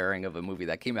a re-airing of a movie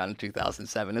that came out in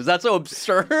 2007. Is that so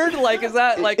absurd? Like, is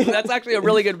that like that's actually a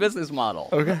really good business model?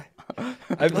 Okay.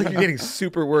 I feel like you're getting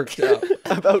super worked up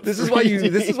about this. Is why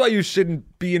you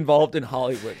shouldn't be involved in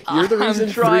Hollywood. You're the I'm reason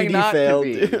trying 3D not to failed,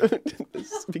 be. dude.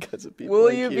 This is because of people Will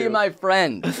like you be my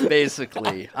friend?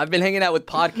 Basically, I've been hanging out with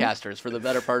podcasters for the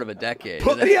better part of a decade.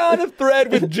 Put me on a thread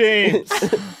with James.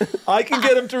 I can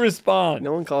get him to respond.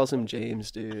 No one calls him James,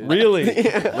 dude. Really?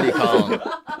 What do you call him?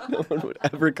 No one would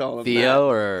ever call him Theo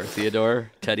or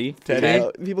Theodore? Teddy? Teddy?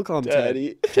 that. No, people call him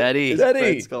Teddy. Teddy. His Teddy.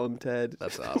 friends call him Ted.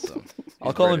 That's awesome.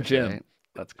 I'll call him British, Jim. right?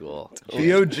 That's cool.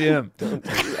 Theo Jim.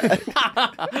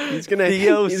 He's gonna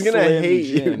Theo he's gonna Slim hate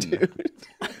you, Jim. dude.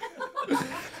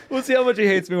 We'll see how much he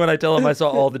hates me when I tell him I saw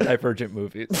all the Divergent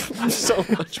movies. So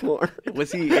much more.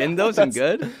 Was he in those and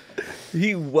good?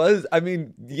 He was. I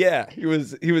mean, yeah, he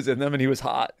was. He was in them, and he was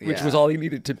hot, which Yeah. was all he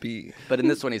needed to be. But in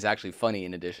this one, he's actually funny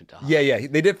in addition to hot. Yeah.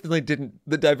 They definitely didn't.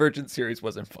 The Divergent series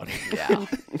wasn't funny. Yeah.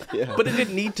 Yeah. But it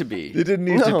didn't need to be. It didn't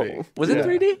need No. to be. Was it Yeah.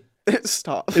 3D?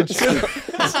 Stop.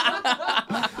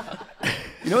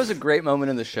 You know, it was a great moment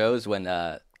in the show is when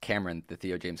Cameron, the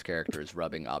Theo James character, is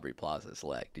rubbing Aubrey Plaza's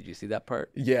leg. Did you see that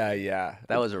part? Yeah.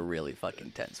 That was a really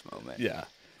fucking tense moment. Yeah.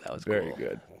 That was Very cool.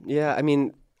 good. Yeah, I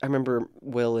mean, I remember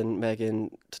Will and Megan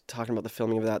talking about the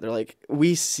filming of that. They're like,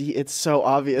 we see it's so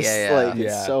obvious. Yeah. Like, Yeah.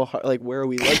 it's so hard. Like, where are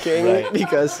we looking? Right.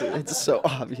 Because it's so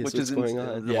obvious Which what's is going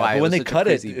on. Yeah, why but it when was they such a cut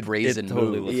it, crazy it brazen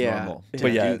totally move looks Yeah. normal. To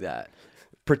But yeah, do that.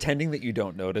 pretending that you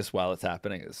don't notice while it's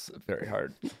happening is very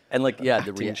hard. And like, yeah, the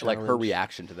Acting like her challenge.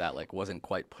 reaction to that like wasn't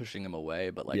quite pushing him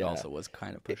away, but like Yeah. also was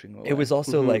kind of pushing him away. It was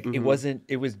also like it wasn't.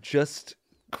 It was just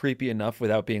creepy enough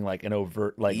without being like an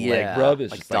overt like leg rub.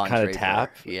 It's like just like Don kind of Draper.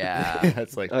 tap. Yeah.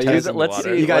 It's like Oh, you test guys- in the let's water.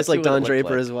 see. You guys Let's see like what it Don looked Draper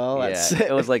like. as well? Yeah, That's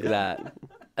it was like that.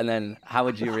 And then how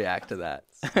would you react to that?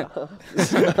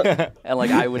 And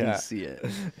like I wouldn't Yeah. see it.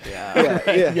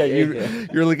 Yeah. Yeah,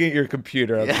 you're looking at your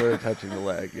computer. I'm sort of touching the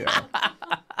leg. Yeah.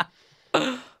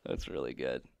 That's really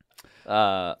good.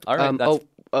 All right. That's,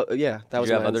 yeah, that do was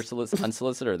you have mine. other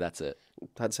unsolicited or that's it?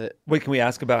 That's it. Wait, can we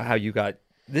ask about how you got?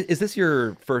 Is this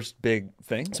your first big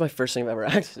thing? It's my first thing I've ever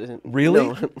acted in. Really?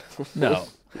 No. No.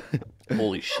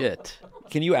 Holy shit.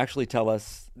 Can you actually tell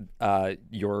us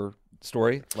your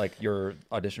story, like your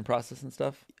audition process and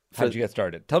stuff? How did you get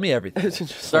started? Tell me everything.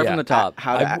 Start from Yeah. the top.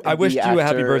 How to I wished be you a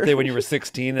happy actor. birthday when you were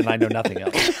 16, and I know nothing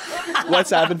else. What's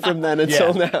happened from then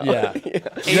until now? Yeah.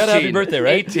 You had a happy birthday,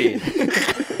 right? 18.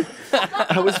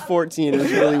 I was 14. It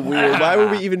was really weird. Why were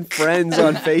we even friends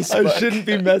on Facebook? I shouldn't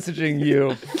be messaging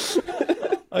you.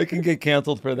 I can get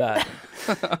canceled for that.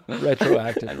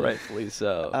 Retroactively. And rightfully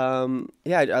so.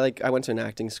 Yeah, I went to an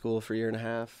acting school for a year and a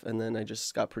half, and then I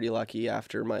just got pretty lucky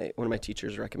after one of my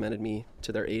teachers recommended me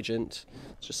to their agent.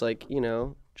 It's just like,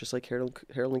 just like Harold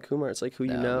and Kumar. It's like who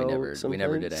you know. we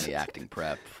never did sometimes. any acting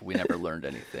prep. We never learned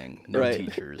anything. No Right.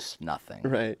 teachers, nothing.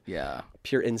 Right. Yeah.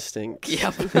 Pure instinct.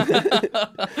 Yep.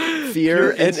 Fear Pure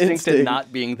and instinct instinct. and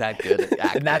not being that good at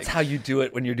acting. And that's how you do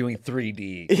it when you're doing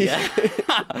 3D. Yeah.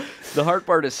 The hard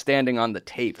part is standing on the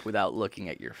tape without looking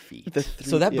at your feet. But that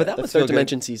the must third third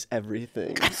dimension sees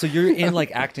everything. So you're in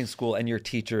like acting school, and your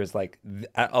teacher is like,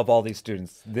 of all these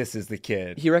students, this is the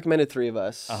kid. He recommended 3 of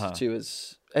us too,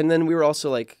 and then we were also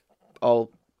like all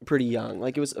pretty young.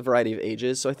 Like it was a variety of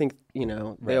ages. So I think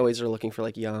they always are looking for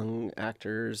like young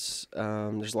actors.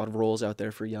 There's a lot of roles out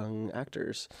there for young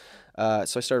actors.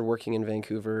 So I started working in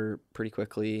Vancouver pretty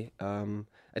quickly.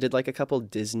 I did like a couple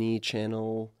Disney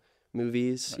Channel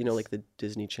movies, like the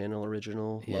Disney Channel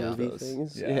original movie those.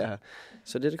 things. Yeah. Yeah.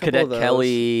 So I did a couple Cadet of those.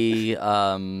 Kelly,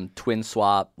 Twin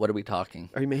Swap. What are we talking?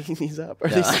 Are you making these up? Are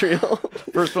these real?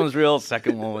 First one was real.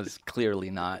 Second one was clearly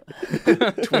not.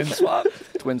 Twin swap?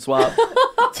 Twin Swap.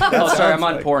 Oh, sorry, I'm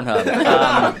on Pornhub.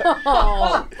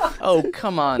 Oh,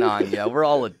 come on, Anya. We're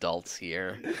all adults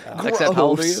here. Except how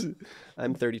old are you?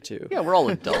 I'm 32. Yeah, we're all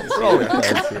adults.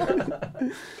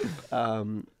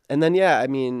 And then I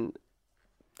mean,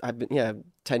 I've been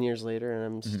 10 years later, and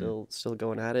I'm still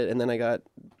going at it. And then I got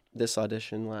this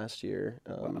audition last year.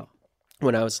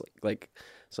 When I was like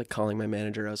calling my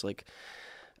manager, I was like,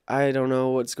 I don't know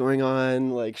what's going on.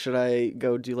 Like, should I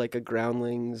go do like a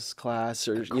groundlings class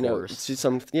or do just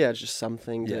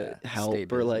something to help stay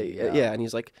or like busy, And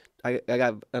he's like, I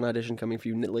got an audition coming for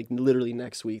you like literally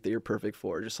next week that you're perfect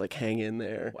for. Just like hang in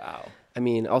there. Wow. I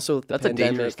mean, also with the That's a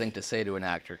pandemic, dangerous thing to say to an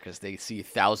actor because they see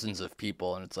thousands of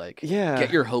people and it's like, Yeah.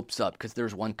 get your hopes up because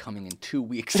there's one coming in 2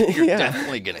 weeks that you're Yeah.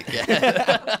 definitely going to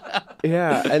get.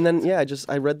 Yeah, and then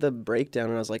I read the breakdown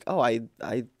and I was like, oh, I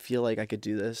feel like I could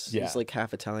do this. Yeah. He's like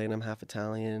half Italian, I'm half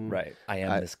Italian. Right. I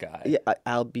am this guy. Yeah,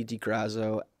 Albie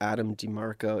DiGrazzo, Adam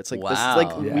DiMarco. It's like this Wow. like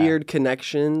Yeah. weird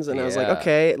connections, and I was like, Yeah.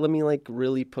 okay, let me like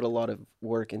really put a lot of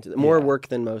work into it. More work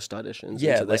than most auditions.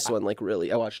 Yeah, into this like, one. Like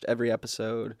really, I watched every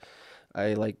episode.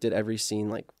 I like did every scene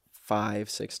like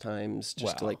 5-6 times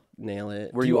just to Wow. like nail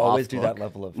it. Were you always do that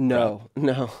level of No.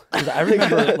 'Cause I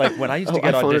remember like when I used to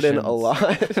get I phoned auditions it in a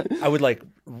lot. I would like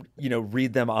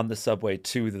read them on the subway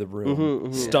to the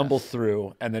room, stumble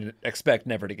through, and then expect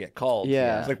never to get called.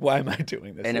 Yeah. I was like, why am I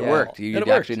doing this? And it Yeah. worked. You And it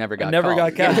actually worked. never I got never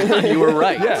called. got cast. You were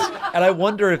right. Yeah, and I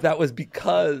wonder if that was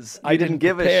because I didn't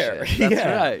give prepare. a shit. That's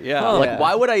Yeah. right. Yeah. Huh. Like,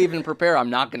 why would I even prepare? I'm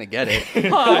not going to get it.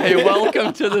 Hi,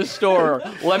 welcome to the store.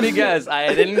 Let me guess.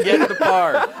 I didn't get the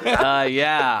part.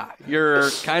 Yeah. You're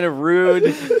kind of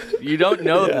rude. You don't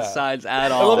know the sides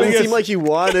at all. love Doesn't guess- seem like you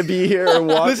want to be here or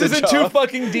want This the isn't job. 2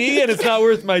 fucking D, and it's not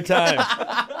worth my time.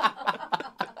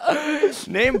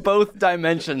 Name both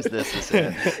dimensions this is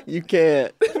in. You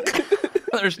can't.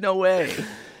 There's no way.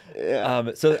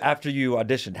 So after you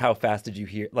auditioned, how fast did you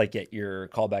get your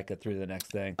callback, get through the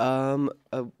next thing?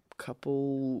 A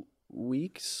couple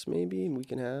weeks, maybe a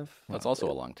week and a half. That's also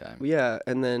a long time. Yeah,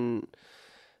 and then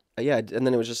and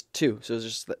then it was just 2. So it was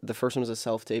just the first one was a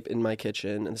self tape in my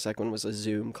kitchen, and the second one was a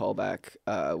Zoom callback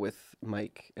with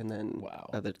Mike, and then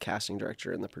the casting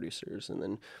director and the producers, and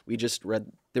then we just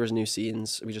read. There was new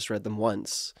scenes. We just read them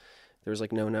once. There was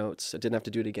like no notes. I didn't have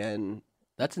to do it again.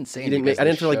 That's insane. I didn't because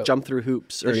have to the like show- jump through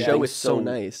hoops. Or The show anything. is so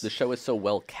nice. The show is so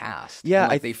well cast. Yeah,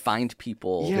 And, like, they find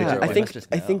people. Yeah, do. I They think just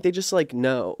I know. think they just like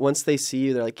know. Once they see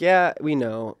you, they're like, yeah, we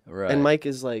know. Right. And Mike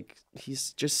is like,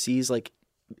 he's just sees like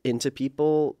into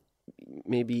people,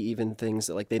 maybe even things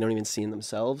that like they don't even see in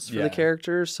themselves for Yeah. the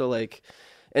characters. So like,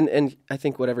 and I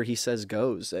think whatever he says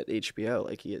goes at HBO.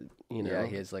 Like he, Yeah,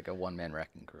 he is like a one-man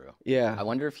wrecking crew. Yeah. I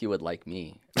wonder if he would like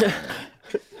me.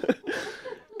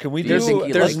 Can we Do you do? think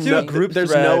he Let's likes do a me? group There's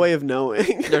thread. no way of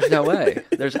knowing. There's no way.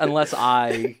 Unless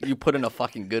you put in a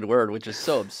fucking good word, which is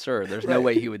so absurd. There's no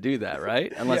way he would do that,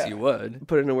 right? Unless you would.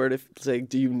 Put in a word if it's like,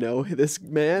 do you know this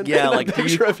man? Yeah, And a like do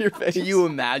picture you, of your face. do you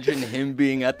imagine him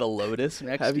being at the Lotus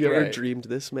next Have to you you? ever dreamed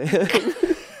this man?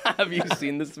 Have you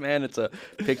seen this man? It's a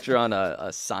picture on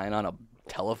a sign on a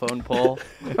telephone pole.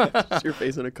 Just your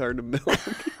face on a carton of milk.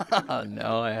 Oh,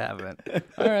 no, I haven't.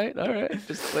 All right.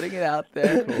 Just putting it out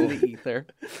there in the ether.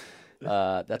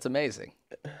 That's amazing.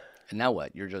 And now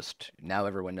what? Now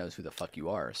everyone knows who the fuck you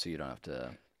are, so you don't have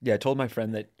to. Yeah, I told my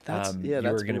friend that That's you were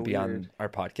that's going to been be on weird. our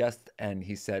podcast, and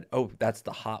he said, "Oh, that's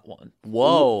the hot one."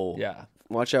 Whoa. Yeah,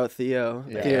 Watch out, Theo.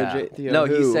 Yeah. Theo No,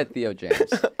 who? he said Theo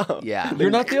James. Yeah.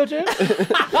 you're not Theo James.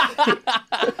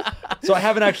 So I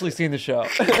haven't actually seen the show.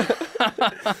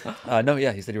 No,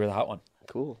 yeah, he said you were the hot one.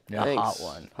 Cool. Yeah. Thanks. Hot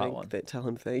one. Hot one. Tell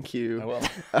him thank you. I will.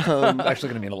 It's actually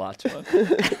going to mean a lot to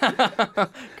him.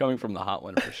 Coming from the hot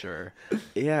one for sure.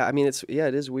 Yeah, I mean it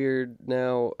is weird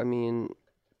now. I mean,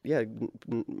 yeah,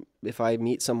 if I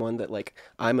meet someone that like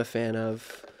I'm a fan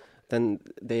of, then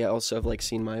they also have like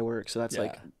seen my work, so that's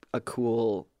like a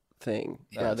cool thing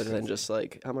rather than just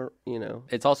like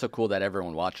It's also cool that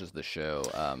everyone watches the show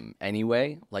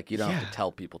anyway. Like, you don't have to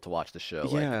tell people to watch the show.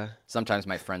 Yeah. Like, sometimes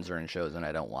my friends are in shows and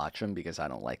I don't watch them because I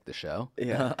don't like the show.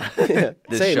 yeah. This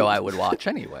Same. show I would watch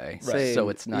anyway. Right. So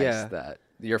it's nice Yeah. that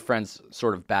your friends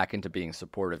sort of back into being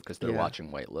supportive because they're Yeah. watching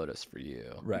White Lotus for you.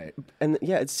 Right. And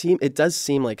yeah, it does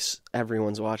seem like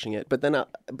everyone's watching it, but then I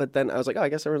was like, oh, I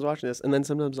guess everyone's watching this. And then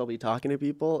sometimes I'll be talking to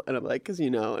people, and I'm like, because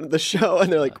the show,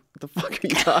 and they're like, what the fuck are you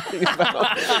talking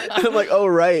about? And I'm like, oh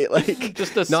right, like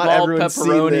Just a not small everyone's seen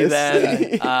pepperoni this.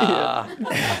 then.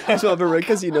 Yeah. So I'm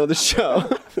because you know the show.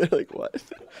 They're like, what?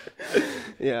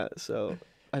 Yeah, so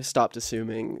I've stopped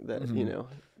assuming that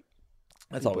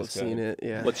That's people always have seen good. it.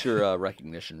 Yeah. What's your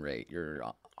recognition rate? You're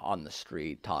on the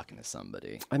street talking to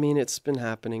somebody. I mean, it's been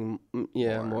happening.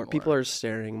 More More and people more. are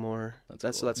staring more.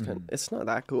 That's So cool. that's kind of. It's not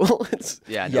that cool. It's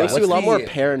Yeah, It no, makes you a what's lot more the-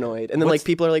 paranoid. And then like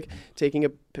people are like taking a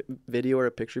video or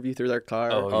a picture of you through their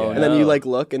car. Oh, And then you no. like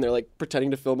look and they're like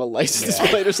pretending to film a license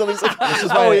plate or something. It's like, why-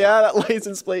 oh yeah, that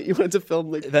license plate. You wanted to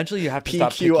film like Eventually, you have to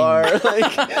stop PQR,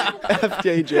 like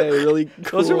FJJ. Really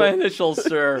cool. Those are my initials,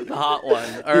 sir. The hot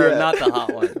one. Or Yeah. not the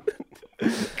hot one.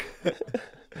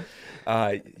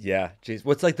 Yeah. Geez,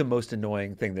 what's like the most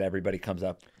annoying thing that everybody comes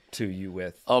up to you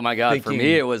with? Oh my god! For thinking-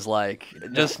 me, it was like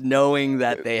just knowing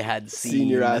that they had seen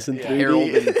your ass in 3D. Harold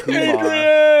and Kumar.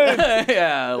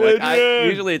 yeah, like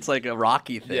usually it's like a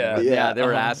Rocky thing. Yeah. but Yeah, they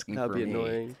were asking That'd for be me.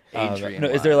 annoying. Adrian No,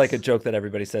 is there like a was. joke that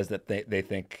everybody says that they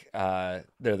think they're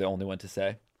the only one to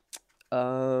say?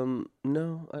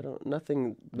 No, I don't.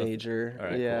 Nothing major. All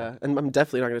right, yeah, and I'm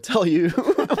definitely not going to tell you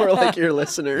or like your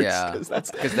listeners. Yeah,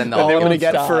 because then all I'm they'll going to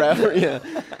get stop. forever. Yeah,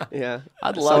 yeah.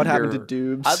 I'd Saw love what happened your-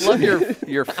 to Doobs. I'd love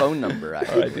your phone number.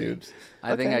 Actually, All right, dudes.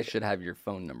 I think Okay. I should have your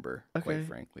phone number. Quite Okay.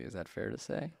 frankly, is that fair to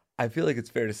say? I feel like it's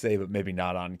fair to say, but maybe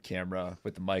not on camera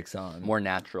with the mics on. More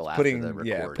natural after the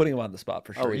recording. Putting him on the spot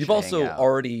for sure. we You've should also hang out.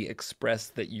 already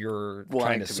expressed that you're Wanting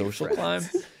trying to to be social climb.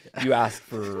 friends. You asked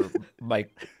for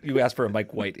Mike. You asked for a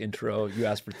Mike White intro. You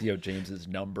asked for Theo James's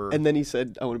number. And then he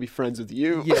said, "I want to be friends with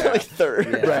you." Yeah. like third.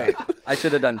 Yeah. Right. I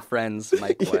should have done friends,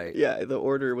 Mike White. Yeah, the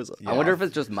order was. I wonder if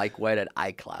it's just Mike White at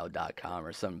iCloud.com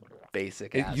or some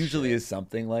basic. It ass usually shit. is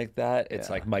something like that. It's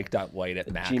Yeah. like Mike.White at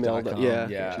Gmail. Mac.com. Yeah,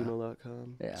 yeah.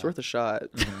 gmail.com. Yeah. It's worth a shot.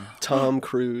 Tom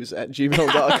Cruise at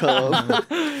gmail.com.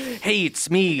 Hey, it's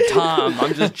me, Tom.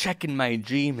 I'm just checking my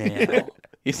Gmail.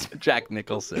 He's Jack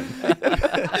Nicholson.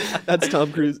 That's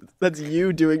Tom Cruise. That's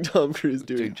you doing Tom Cruise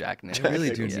doing. Dude, Jack I Nicholson. really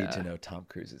do Yeah. need to know Tom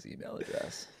Cruise's email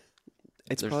address.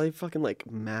 It's probably fucking like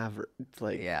Maverick.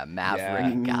 Like Yeah,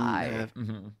 Maverick guy.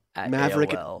 At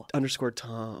Maverick AOL. _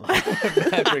 Tom.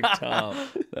 Maverick Tom.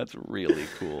 That's really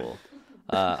cool.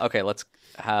 Okay, let's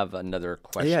have another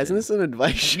question. Yeah, isn't this an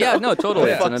advice show? Yeah, no,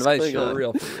 totally. What It's the an fuck's advice going show. on? For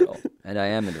real, for real. And I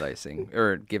am advising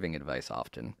or giving advice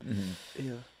often.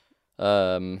 Yeah.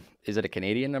 Is it a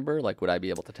Canadian number? Like, would I be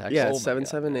able to text? Yeah, Oh it's my God.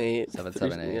 778.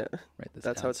 778. Yeah. Write this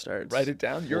That's down. how it starts. Write it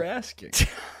down. You're asking.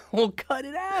 We'll cut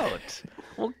it out.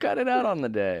 We'll cut it out on the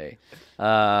day.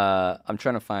 I'm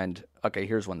trying to find. Okay,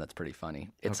 here's one that's pretty funny.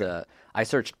 It's I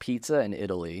searched pizza in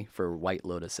Italy for White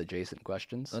Lotus adjacent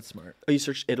questions. That's smart. Oh, you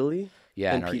searched Italy?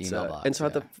 Yeah, and in our pizza. email box, And so yeah.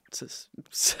 the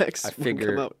sex I wouldn't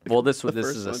figured. come out. Well, this the is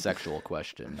first a one. sexual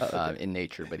question in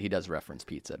nature, but he does reference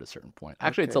pizza at a certain point.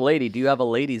 Actually, it's a lady. Do you have a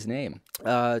lady's name?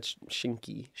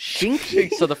 Shinky.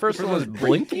 Shinky. So the first one was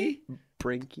Blinky.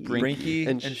 Brinky. Brinky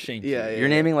and Sh- Shinky. Yeah, yeah. You're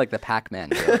naming like the Pac-Man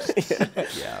ghost.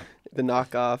 Yeah. the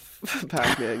knockoff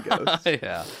Pac-Man ghost.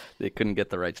 Yeah, they couldn't get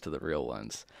the rights to the real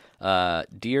ones.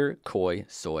 Dear Koi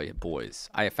Soy Boys,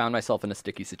 I have found myself in a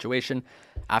sticky situation.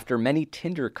 After many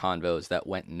Tinder convos that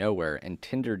went nowhere and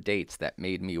Tinder dates that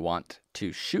made me want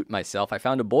to shoot myself, I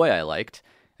found a boy I liked,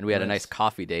 and we had a nice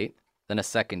coffee date, then a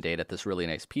second date at this really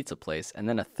nice pizza place, and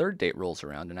then a third date rolls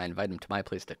around, and I invite him to my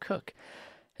place to cook.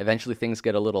 Eventually things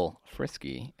get a little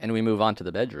frisky, and we move on to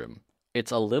the bedroom.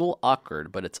 It's a little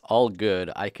awkward, but it's all good.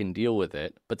 I can deal with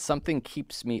it. But something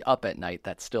keeps me up at night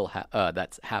that's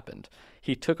happened.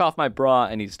 He took off my bra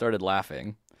and he started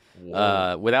laughing.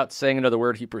 Without saying another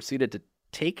word, he proceeded to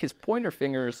take his pointer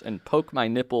fingers and poke my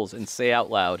nipples and say out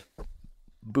loud,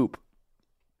 "Boop."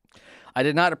 I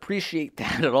did not appreciate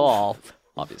that at all,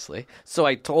 obviously, so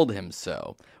I told him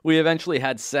so. We eventually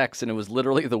had sex, and it was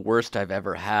literally the worst I've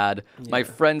ever had. My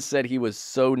friend said he was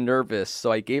so nervous,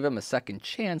 so I gave him a second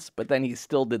chance, but then he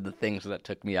still did the things that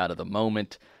took me out of the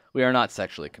moment. We are not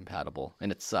sexually compatible,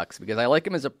 and it sucks because I like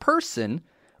him as a person,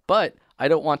 but I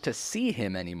don't want to see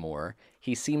him anymore.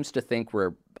 He seems to think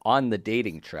we're on the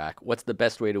dating track. What's the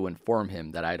best way to inform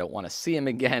him that I don't want to see him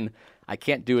again? I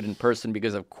can't do it in person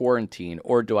because of quarantine,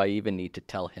 or do I even need to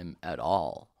tell him at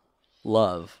all?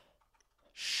 Love.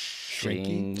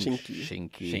 Shinky.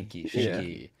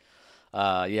 Shinky.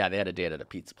 Yeah, they had a date at a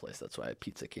pizza place. That's why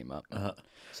pizza came up.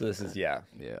 So this is, yeah.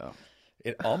 Yeah.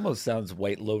 It almost sounds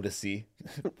White Lotus-y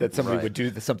that somebody would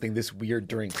do something this weird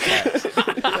during sex.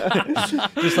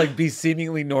 Just like be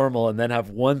seemingly normal and then have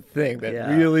one thing that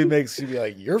really makes you be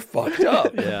like, you're fucked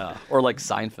up. Yeah. Or like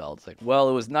Seinfeld. It's like, well,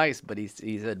 it was nice, but he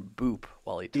said boop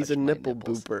while he touched He's a my nipple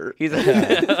nipples. booper.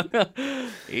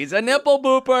 He's a nipple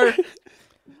booper.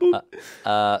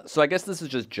 So I guess this is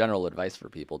just general advice for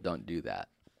people. Don't do that.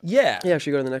 Yeah. Yeah,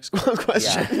 should we go to the next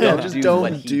question? Yeah, Just what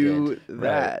don't he do did.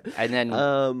 that. And then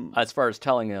Um, as far as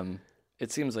telling him,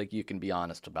 it seems like you can be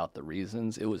honest about the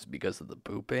reasons. It was because of the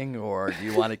booping, or do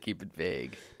you want to keep it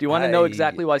vague? Do you want to know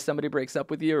exactly why somebody breaks up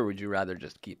with you, or would you rather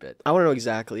just keep it? I want to know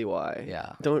exactly why.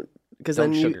 Yeah. Don't because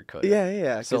Don't then you, sugarcoat it.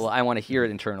 Yeah. 'cause- So I want to hear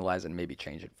it, internalize it, and maybe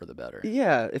change it for the better.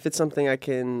 yeah, if it's something I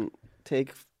can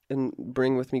take and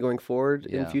bring with me going forward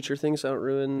in Yeah. future things. So I don't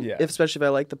ruin, Yeah. especially if I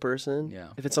like the person. Yeah.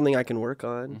 If it's something I can work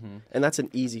on, and that's an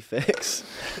easy fix,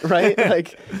 right?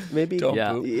 Like maybe. Don't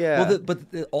Yeah. poop. Yeah. But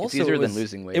also easier it than was,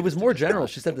 losing weight It was is to more just general. not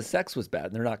She said the sex was bad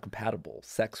and they're not compatible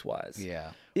sex wise.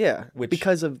 Yeah. Yeah. Which-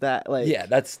 because of that, like Yeah,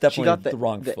 that's she definitely got the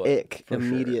wrong the foot. ick for sure.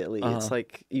 immediately. Uh-huh. It's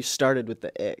like you started with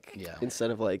the ick Yeah. instead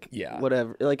of like Yeah.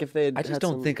 whatever. Like if they had I just had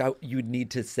don't some- think you would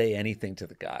need to say anything to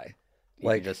the guy. You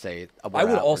Like could just say, I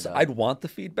would also I'd want the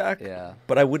feedback. Yeah.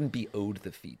 But I wouldn't be owed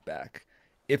the feedback.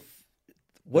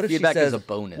 What if feedback she is says a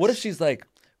bonus. What if she's like,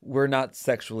 we're not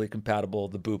sexually compatible.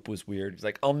 The boop was weird. He's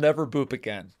like, I'll never boop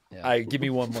again. Yeah. Give me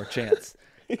one more chance.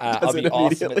 I'll does be it awesome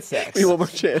immediately. at sex. Give me one more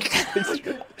chance.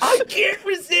 I can't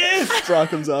resist. Straw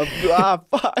comes up. Ah,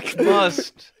 fuck.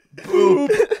 Must boop.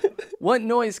 What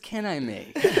noise can I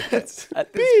make at this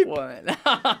point? Can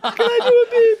I do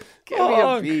a beep? Give me a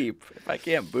Honk. beep. If I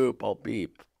can't boop, I'll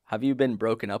beep. Have you been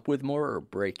broken up with more or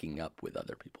breaking up with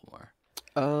other people more?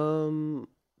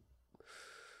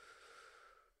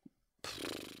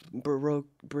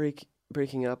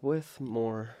 Breaking up with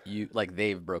more. You like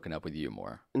they've broken up with you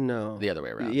more. No. The other way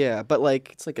around. Yeah, but like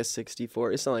it's like a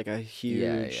 64. It's not like a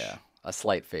huge. Yeah. A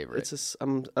slight favorite. It's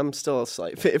I'm still a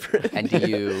slight favorite. And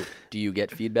do you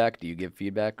get feedback? Do you give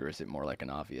feedback, or is it more like an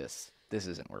obvious? This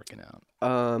isn't working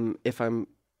out. If I'm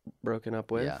broken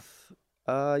up with.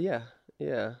 Yeah,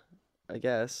 I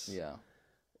guess. Yeah.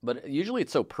 But usually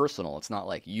it's so personal. It's not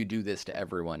like you do this to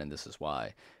everyone and this is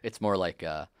why. It's more like,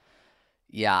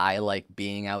 I like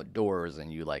being outdoors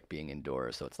and you like being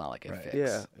indoors. So it's not like a fix.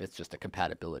 Yeah. It's just a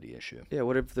compatibility issue. Yeah.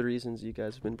 What are the reasons you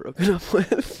guys have been broken up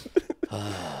with?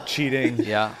 Cheating.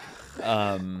 Yeah.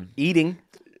 Eating.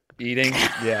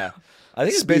 Yeah. I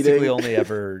think it's Speeding. basically only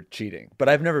ever cheating, but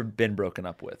I've never been broken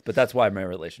up with. But that's why my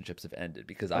relationships have ended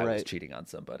because I was Right. cheating on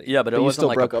somebody. Yeah, but it But you wasn't still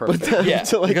like broke a up with perfect. them Yeah,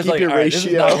 to like because keep your all right, this is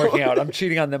ratio. not working out. I'm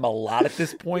cheating on them a lot at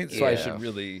this point, so I Yeah. should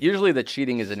really. Usually the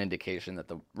cheating is an indication that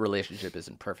the relationship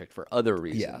isn't perfect for other Yeah,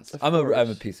 reasons. I'm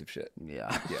a piece of shit.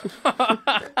 Yeah.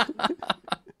 Yeah,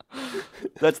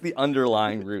 That's the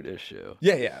underlying root issue.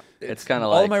 yeah. It's kinda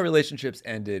all like- of my relationships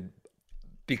ended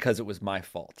because it was my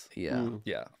fault. Yeah.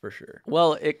 Yeah, for sure.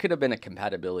 Well, it could have been a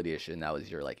compatibility issue, and that was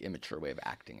your like immature way of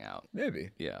acting out. Maybe.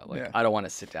 Yeah, like Yeah. I don't want to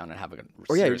sit down and have a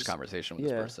Or yeah, you serious just- conversation with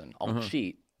yeah. this person. I'll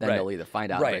cheat, then Right. they'll either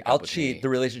find out. and Right, break I'll up with cheat. me. The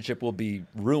relationship will be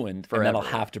ruined, and then I'll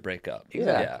Forever. have to break up.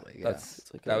 Exactly, yeah. That's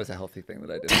like that a- was a healthy thing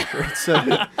that I did. For sure. It's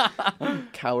a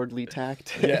cowardly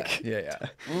tactic. Yeah.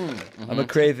 I'm a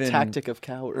craven Tactic of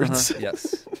cowards.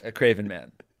 Yes, a craven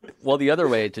man. Well, the other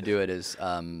way to do it is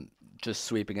just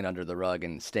sweeping it under the rug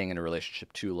and staying in a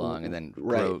relationship too long, and then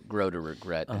grow to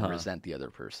regret and resent the other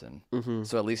person.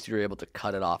 So at least you're able to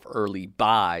cut it off early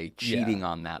by cheating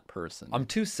on that person. I'm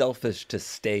too selfish to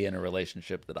stay in a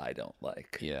relationship that I don't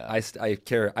like. Yeah. I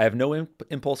care. I have no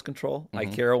impulse control. I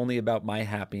care only about my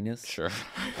happiness. Sure.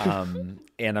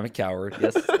 And I'm a coward.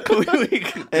 Yes.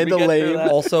 And a lame.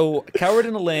 Also, coward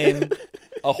and a lame.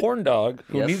 A horn dog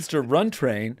who Yes. needs to run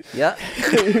train. Yeah.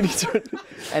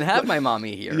 And have my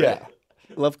mommy here. Yeah.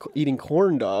 Love eating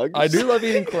corn dogs. I do love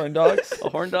eating corn dogs. A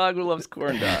horn dog who loves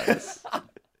corn dogs.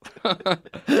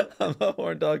 I'm a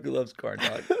horn dog who loves corn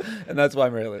dogs. And that's why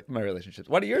my relationships.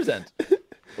 Why do yours end?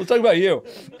 Let's talk about you.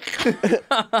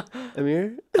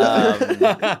 Amir?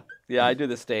 Yeah, I do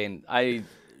the stay in. I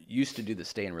used to do the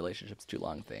stay in relationships too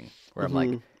long thing, where I'm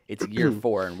like, it's year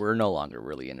 4 and we're no longer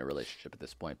really in a relationship at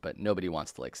this point, but nobody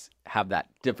wants to like have that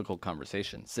difficult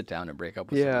conversation, sit down and break up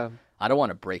with someone. I don't want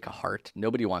to break a heart.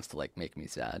 Nobody wants to like make me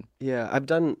sad. Yeah, I've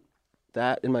done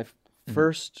that in my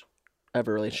first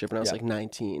ever relationship when I was like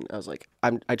 19. I was like,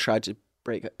 I tried to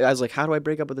break. I was like, how do I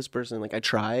break up with this person? Like I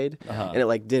tried, and it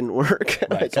like didn't work.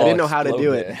 Right, Like, it's I all didn't know how to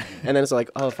do it. exploded. And then it's like,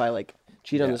 oh, if I like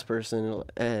cheat on this person, it'll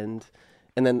end.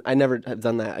 And then I never have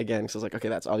done that again because I was like, okay,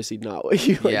 that's obviously not what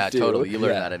you like, Yeah, do. totally. You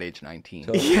learn Yeah. that at age 19.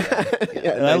 Yeah,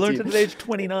 And I learned 19. it at age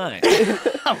 29.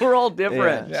 We're all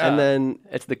different. Yeah. And then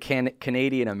It's the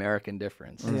Canadian American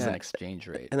difference. It's Yeah. an exchange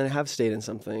rate. I have stayed in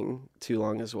something too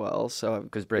long as well. So I've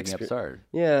Because breaking up's hard.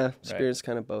 Yeah, experienced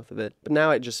kind of both of it. But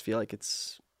now I just feel like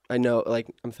I know, like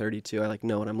I'm 32. I like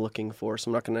know what I'm looking for. So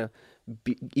I'm not gonna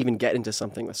even get into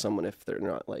something with someone if they're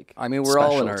not like. I mean, we're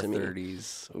all in special our to me.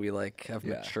 30s. We like have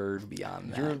matured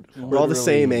beyond that. We're all the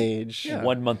same age.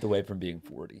 1 month away from being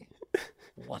 40.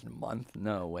 1 month?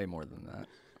 No, way more than that.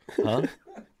 Huh?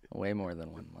 Way more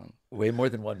than 1 month. Way more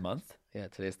than 1 month? Yeah,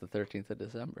 today's the 13th of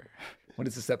December. When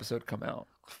does this episode come out?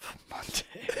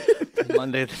 Monday.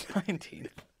 Monday the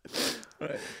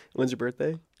 19th. When's your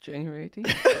birthday? January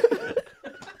 18th.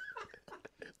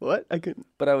 What? I couldn't.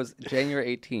 But I was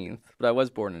January 18th, but I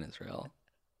was born in Israel.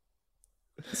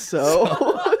 So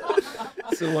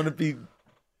So want to be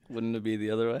Wouldn't it be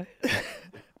the other way?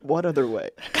 What other way?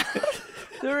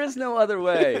 There is no other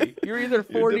way. You're either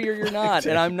 40 or you're not,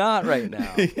 and I'm not right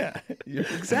now. Yeah.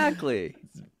 Exactly.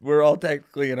 We're all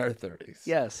technically in our 30s.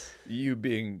 Yes. You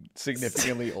being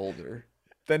significantly older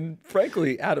than,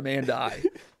 frankly, Adam and I.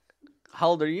 How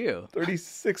old are you?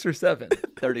 36 or 7.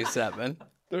 37.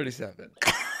 37.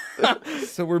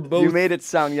 So we're both... You made it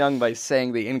sound young by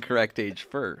saying the incorrect age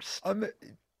first. I'm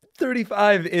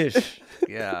 35-ish.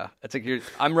 Yeah. It's like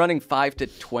I'm running 5 to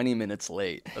 20 minutes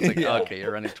late. It's like, Yeah. okay,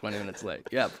 you're running 20 minutes late.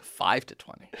 Yeah, 5 to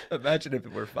 20. Imagine if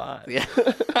it were 5. Yeah.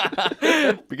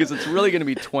 Because it's really going to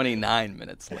be 29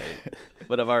 minutes late.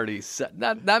 But I've already said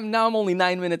that. Now I'm only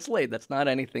 9 minutes late. That's not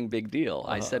anything big deal.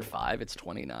 I said 5. It's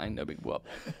 29. No big whoop.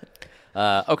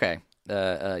 Okay.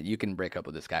 You can break up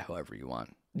with this guy however you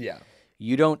want. Yeah.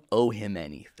 You don't owe him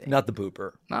anything. Not the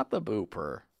booper. Not the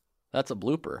booper. That's a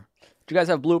blooper. Do you guys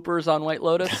have bloopers on White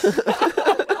Lotus?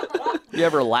 You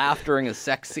ever laugh during a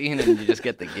sex scene and you just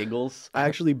get the giggles? I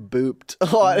actually booped a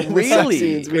lot in the Really? sex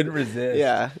scenes. Couldn't resist.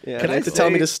 Yeah. Can They I had to tell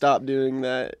me say- to stop doing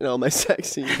that in all my sex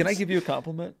scenes. Can I give you a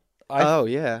compliment? Oh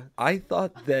yeah. I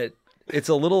thought that it's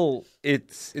a little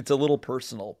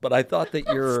personal, but I thought that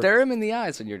Stare him in the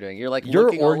eyes when you're doing it. You're like your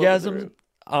looking all over the orgasms room.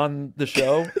 on the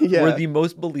show Yeah. were the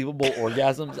most believable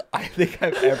orgasms I think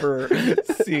I've ever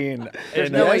seen.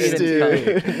 There's no way you Nice, didn't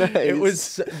dude. come. It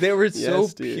was. They were so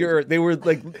Yes, dude. pure. They were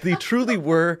like. They truly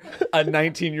were a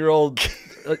 19-year-old.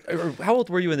 How old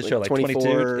were you in the show? Like 24,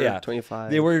 22? Yeah, 25.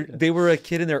 They were a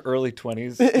kid in their early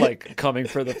 20s, like coming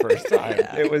for the first time.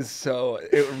 It was so.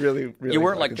 It really. You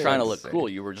weren't like fucking trying to look insane. cool.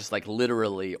 You were just like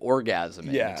literally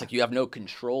orgasming. Yeah. It's like you have no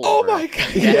control Oh over my it.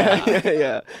 god!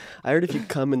 Yeah. I heard if you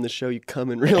come in the show, you come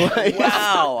in real life.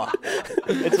 Wow.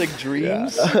 It's like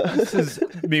dreams. This is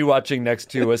me watching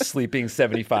next to a sleeping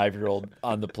 75-year-old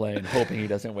on the plane, hoping he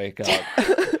doesn't wake up.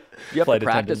 You have Flight to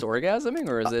practice attendant. orgasming,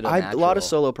 or is it a A lot natural? of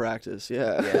solo practice.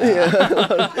 Yeah.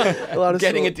 Yeah. A lot of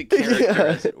Getting solo- into character,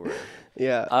 as it were.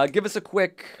 Yeah. Give us a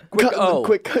quick Cut- O.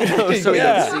 quick. so we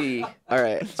Yeah. can see. All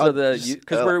right. So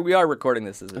because we are recording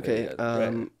this as a Okay.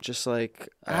 video. Just like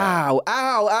ow,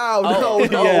 no, yeah,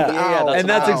 no, yeah, ow, that's And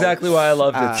that's ow. exactly why I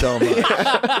loved it so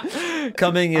much.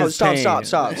 Coming is Stop. pain.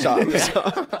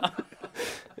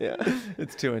 Yeah.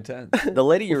 It's too intense. The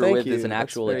lady you were Thank with you. is an That's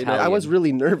actual very nice. Italian. I was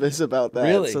really nervous about that.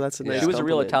 Really? So that's a nice She was a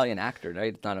real compliment. Italian actor,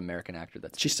 right? It's not an American actor.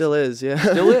 She still is. Yeah.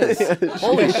 still is.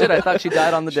 Holy shit! I thought she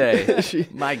died on the day.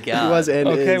 My God. She was and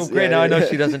Okay, is. well, great. Yeah, Now I yeah, know yeah.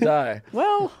 she doesn't die.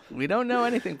 Well, we don't know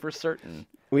anything for certain.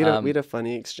 We had a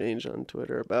funny exchange on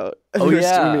Twitter about. Oh,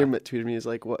 yeah. Tweeted me is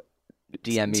like what.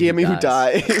 DM me. DM me who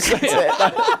dies. That's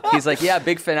it. He's like, yeah,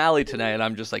 big finale tonight, and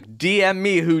I'm just like, DM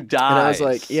me who dies. And I was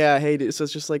like, yeah, hey, dude, so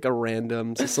it's just like a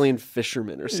random Sicilian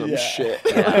fisherman or some shit.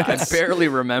 Yeah, I barely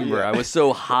remember. I was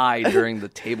so high during the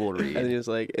table read. And he was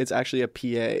like, it's actually a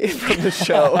PA from the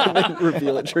show, and then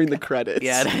reveal it during the credits.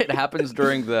 Yeah, it happens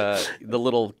during the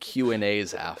little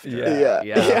Q&As after. Yeah.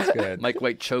 yeah. That's good. Mike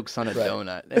White chokes on a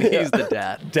donut, and he's the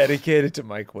death. Dedicated to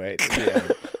Mike Waite.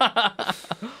 Yeah.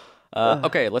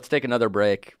 Okay, let's take another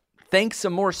break. Thank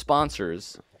some more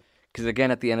sponsors, because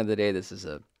again, at the end of the day, this is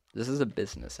a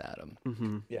business, Adam.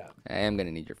 Yeah. I am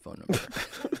gonna need your phone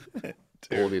number.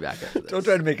 We'll be back after this. Don't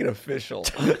try to make it official.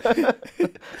 Just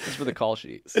for the call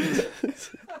sheets.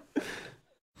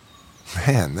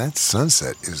 Man, that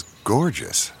sunset is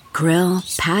gorgeous. Grill,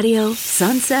 patio,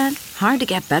 sunset. Hard to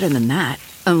get better than that.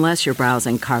 Unless you're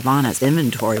browsing Carvana's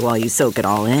inventory while you soak it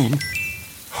all in.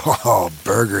 Oh,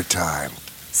 burger time.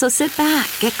 So sit back,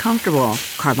 get comfortable.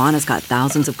 Carvana's got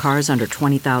thousands of cars under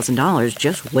 $20,000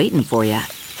 just waiting for you.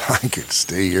 I could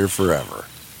stay here forever.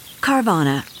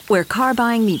 Carvana, where car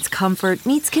buying meets comfort,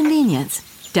 meets convenience.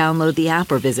 Download the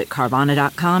app or visit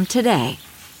Carvana.com today.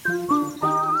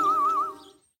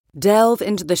 Delve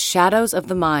into the shadows of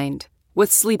the mind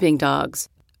with Sleeping Dogs,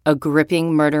 a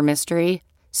gripping murder mystery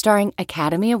starring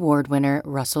Academy Award winner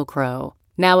Russell Crowe.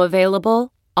 Now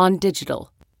available on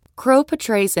digital. Crowe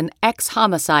portrays an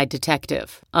ex-homicide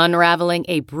detective unraveling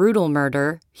a brutal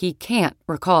murder he can't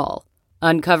recall.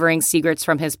 Uncovering secrets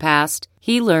from his past,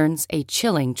 he learns a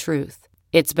chilling truth.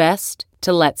 It's best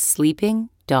to let sleeping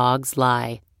dogs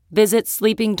lie. Visit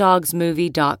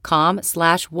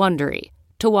sleepingdogsmovie.com/Wondery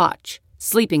to watch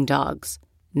Sleeping Dogs,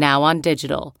 now on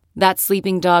digital. That's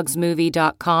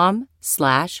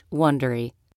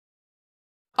sleepingdogsmovie.com/Wondery.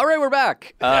 All right, we're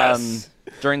back. Yes.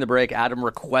 During the break, Adam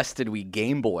requested we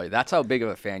Game Boy. That's how big of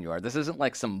a fan you are. This isn't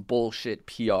like some bullshit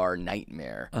PR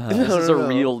nightmare. This is a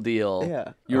real deal.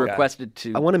 Yeah. You requested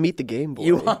to... I want to meet the Game Boy.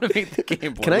 You want to meet the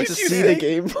Game Boy. Can I just see the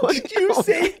Game Boy? Did you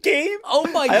say game? Oh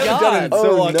my I haven't done it in God.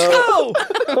 so long. no.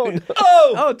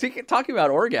 Oh, talking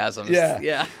about orgasms.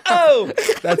 Yeah. Oh,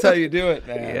 that's how you do it,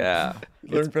 man. Yeah.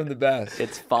 Learn from the best.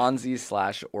 It's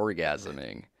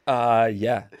Fonzie/orgasming.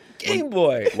 Yeah. Game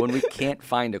Boy. When we can't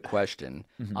find a question,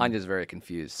 Anya's very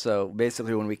confused. So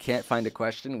basically, when we can't find a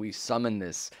question, we summon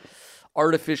this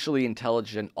artificially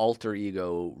intelligent alter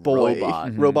ego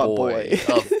robot boy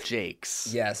of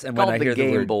Jake's. Yes, and when called I the hear the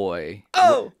Game word Boy.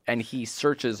 Oh! And he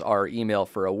searches our email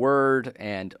for a word,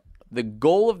 and the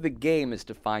goal of the game is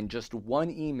to find just one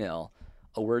email,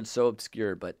 a word so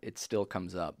obscure, but it still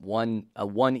comes up. A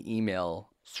one email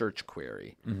search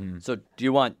query. So do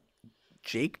you want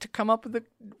Jake to come up with a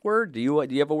word? Do you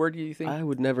have a word you think? I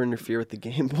would never interfere with the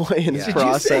Game Boy in his Did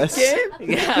process. you say game?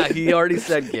 Yeah, he already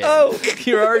said game. Oh.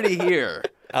 You're already here.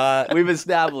 We've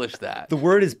established that. The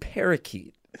word is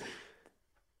parakeet.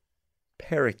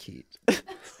 Parakeet.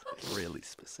 Really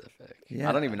specific. Yeah.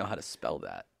 I don't even know how to spell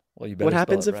that. Well, you better What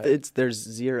happens spell if it right. there's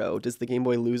 0? Does the Game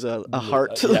Boy lose a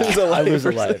heart to Yeah, lose a life? I lose a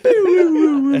or life.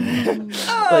 something?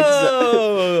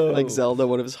 Like Zelda,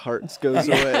 one of his hearts goes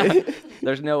away.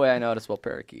 There's no way I know how to spell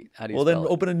parakeet. How do you Well, then spell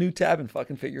it? open a new tab and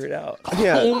fucking figure it out.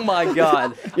 Yeah. Oh my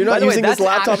God! You're not By the way, using his that's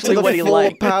laptop to actually the what he full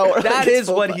like. power. That It's is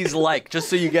full what power. he's like. Just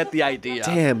so you get the idea.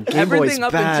 Damn, Game Everything Boy's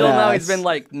up until now, he's badass. been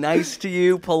like nice to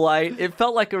you, polite. It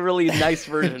felt like a really nice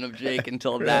version of Jake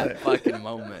until that fucking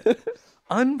moment.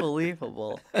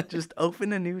 Unbelievable. Just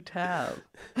open a new tab.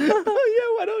 Oh,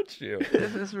 yeah, why don't you?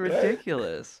 This is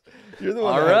ridiculous. You're the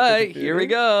one All that has the right, computer. here we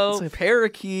go.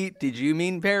 Parakeet. Did you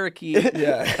mean parakeet?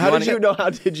 Yeah. How did you know? How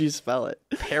did you spell it?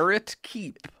 Parrot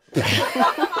keep. All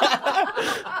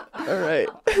right.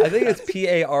 I think it's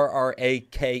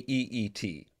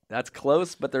Parrakeet. That's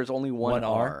close, but there's only one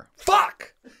R.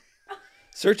 Fuck!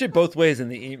 Search it both ways in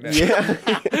the email.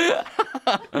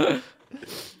 Yeah.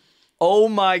 Oh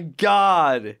my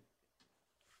God.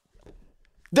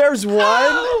 There's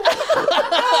one.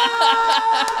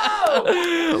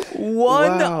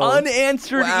 One Wow.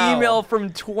 unanswered Wow. email from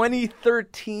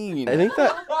 2013. I think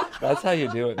That's how you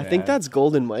do it, man. I think that's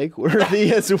Golden Mike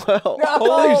worthy as well.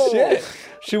 Holy shit.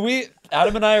 Should we...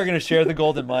 Adam and I are going to share the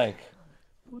golden mic.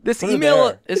 This Put it email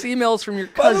there. is from your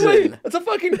By the way, cousin. that's a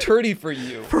fucking turdy for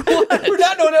you. For what? For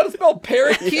not knowing how to spell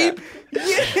parakeet?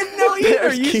 You didn't know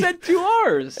either. You said 2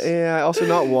 R's. Yeah, also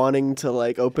not wanting to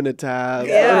like open a tab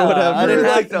Yeah, or whatever. I didn't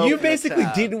have Like, to you open a basically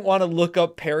tab. didn't want to look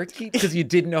up parakeet because you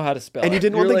didn't know how to spell and it. you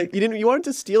didn't You're want like, you wanted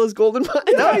to steal his golden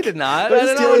mic. No, I did not. But I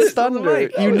didn't steal know his it was on the thunder.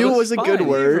 mic. You No, knew it it was a was good fine.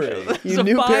 word. It's You a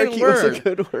knew fine parakeet was a word.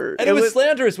 good word. And it was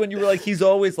slanderous when you were like, he's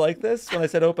always like this when I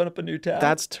said open up a new tab.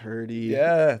 That's turdy.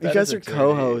 Yeah, You that guys is a are turdy.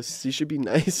 co-hosts. You should be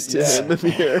nice to Yeah. him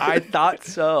here. I thought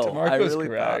so. I DiMarco's really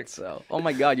correct. thought so. Oh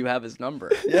my God, you have his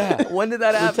number. Yeah. When did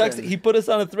that We happen? texted- he put us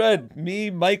on a thread.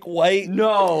 Me, Mike White,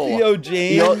 No. Theo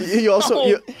James. You also Oh,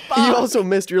 you fuck. also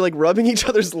missed. You're like rubbing each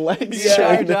other's legs. Yeah,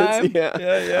 during every this. time?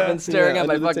 Yeah. I've been staring Yeah, at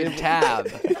my under the fucking table.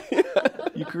 tab.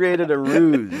 You created a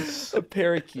ruse. A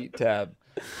parakeet tab.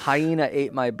 Hyena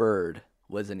ate my bird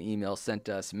was an email sent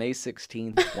to us May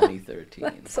 16th,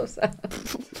 2013. So sad.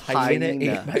 Hyena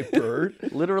Hyena. ate my bird.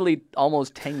 Literally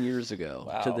almost 10 years ago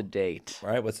to Wow. the date. All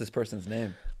right, what's this person's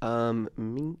name?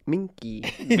 Minky.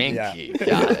 Minky.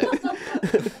 Got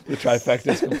it. The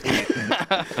trifecta's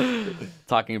complete.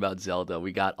 Talking about Zelda,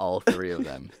 we got all 3 of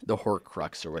them. The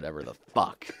Horcrux or whatever the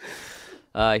fuck.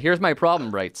 Here's my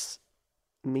problem, writes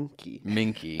Minky.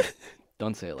 Minky.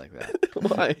 Don't say it like that.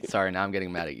 Why? Sorry, now I'm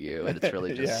getting mad at you, and it's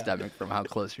really just Yeah. stemming from how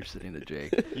close you're sitting to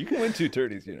Jake. You can win 2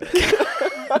 turdies, you know.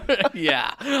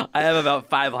 Yeah, I have about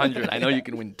 500. I know you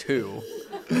can win 2.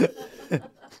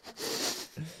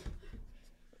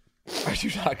 Are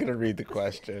you not going to read the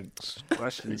question?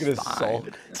 Question's You're going to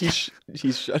fine. sulk.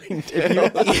 He's shutting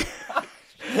down.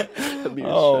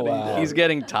 Oh, wow. He's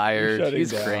getting tired. Shutting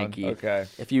He's down. cranky. Okay.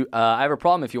 If you, I have a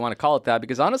problem if you want to call it that,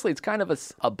 because honestly, it's kind of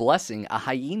a blessing. A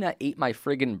hyena ate my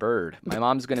friggin' bird. My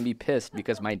mom's gonna be pissed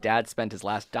because my dad spent his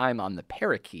last dime on the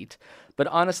parakeet. But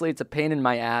honestly, it's a pain in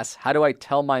my ass. How do I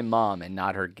tell my mom and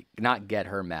not get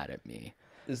her mad at me?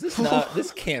 Is this not?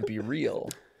 This can't be real.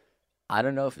 I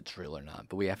don't know if it's real or not,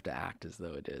 but we have to act as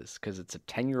though it is because it's a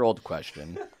 10-year-old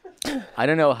question. I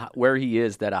don't know where he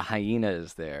is that a hyena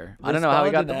is there. I don't know how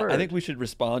he got the bird. I think we should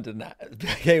respond to that.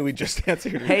 Hey, we just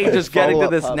answered. your Hey, question. just getting to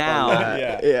this Follow-up now. on that.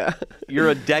 Yeah. Yeah. You're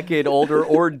a decade older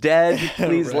or dead.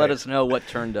 Please Right. let us know what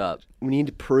turned up. We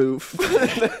need proof.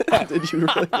 Did you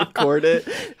really record it?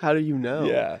 How do you know?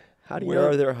 Yeah. How do you Where know?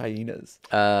 are there hyenas?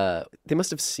 They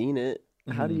must have seen it.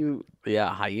 How do you? Yeah,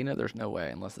 hyena. There's no way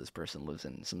unless this person lives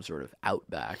in some sort of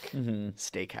outback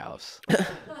steakhouse.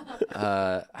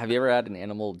 Have you ever had an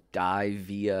animal die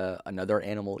via another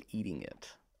animal eating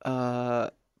it?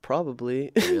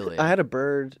 Probably. Really? I had a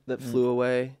bird that flew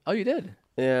away. Oh, you did?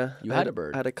 Yeah. You had a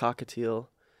bird. I had a cockatiel.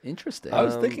 Interesting. I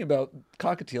was thinking about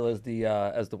cockatiel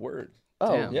as the word.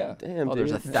 Oh, Damn. Yeah. Damn, Oh,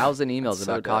 there's dude. 1,000 emails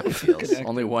So about dumb. cockatiels.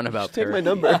 Only one about Take my parakeets.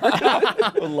 number.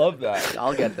 I love that.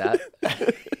 I'll get that.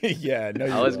 Yeah, no,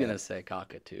 you I was won't. gonna say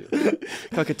cockatoo.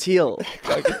 Cockatiel.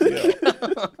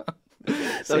 Cockatiel.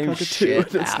 Same cockatoo.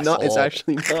 shit, It's not. It's asshole.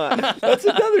 actually not. That's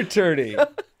another turny.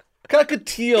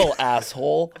 Cockatiel,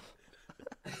 asshole.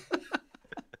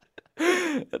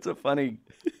 That's a funny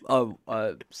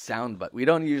sound bite. We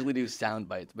don't usually do sound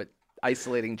bites, but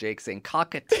isolating Jake saying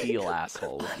cockatiel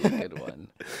asshole would be a good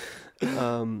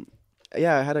one.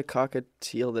 Yeah, I had a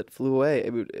cockatiel that flew away.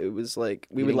 It was like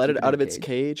we You would didn't let keep it it out in of a its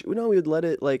cage. No, we would let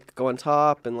it like go on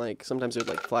top, and like sometimes it would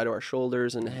like fly to our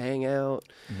shoulders and hang out.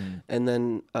 And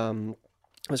then I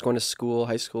was going to school,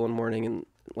 high school in the morning, and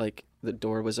like the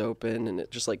door was open, and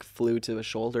it just like flew to a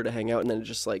shoulder to hang out, and then it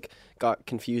just like got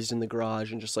confused in the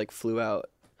garage and just like flew out.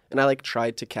 And I like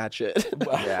tried to catch it.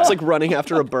 I was like running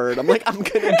after a bird. I'm like, I'm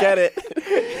gonna get it.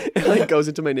 It like goes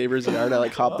into my neighbor's yard. I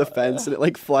like hop the fence and it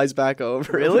like flies back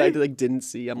over. Really? I like didn't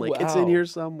see. I'm like, it's in Wow. here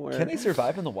somewhere. Can they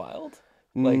survive in the wild?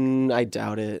 Like, I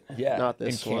doubt it. Yeah, not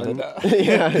this in one. Canada.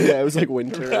 yeah, it was like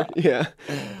winter. Yeah,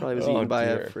 probably was Oh, eaten by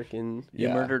dear. a freaking. You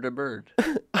Yeah. murdered a bird.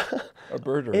 A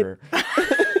birderer.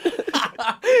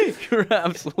 You're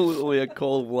absolutely a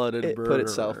cold-blooded It bird. put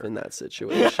itself in that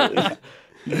situation.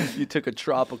 You took a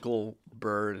tropical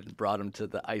bird and brought him to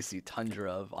the icy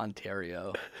tundra of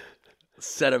Ontario,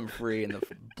 set him free in the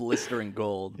blistering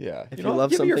gold. Yeah. If you love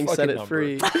give me your something, set fucking it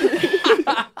free.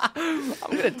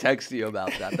 I'm gonna text you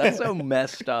about that. That's so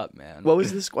messed up, man. What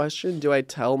was this question? Do I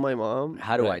tell my mom?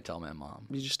 How do I tell my mom?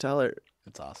 You just tell her.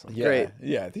 It's awesome. Yeah, Great.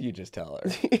 Yeah, I think you just tell her.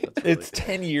 Really It's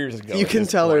 10 years ago. You at can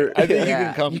this tell point. her. I think Yeah. you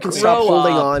can come You can clean. stop Grow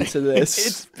holding up. on to this.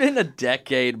 It's been a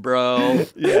decade, bro.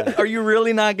 Yeah. Are you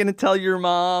really not gonna tell your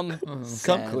mom? Come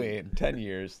Sad. clean. 10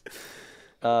 years.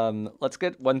 Let's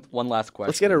get one last question.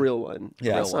 Let's get a real one.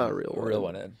 Yeah. That's not a real A one. real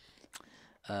one in.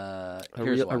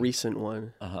 Here's one. A recent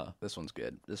one. This one's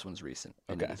good. This one's recent.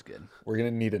 And Okay. it's good. We're going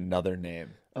to need another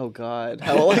name. Oh God,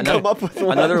 how will I come up with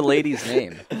one? Another lady's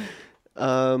name.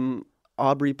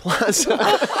 Aubrey Plaza.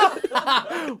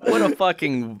 What a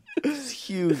fucking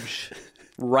huge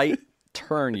right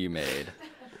turn you made.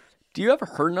 Do you have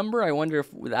her number? I wonder if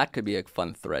that could be a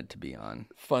fun thread to be on.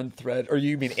 Fun thread. Or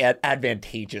you mean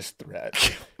advantageous thread?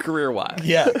 Career-wise.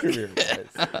 Yeah, career-wise.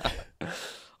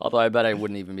 Although I bet I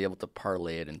wouldn't even be able to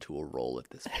parlay it into a role at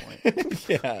this point.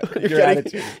 Yeah. Your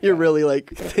attitude. is You're fine. really like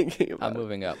thinking I'm about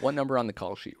moving up. What number on the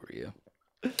call sheet were you?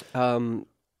 it.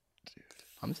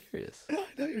 I'm serious. I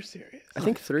know you're serious. I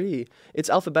think 3. It's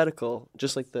alphabetical,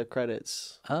 just like the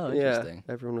credits. Oh, interesting.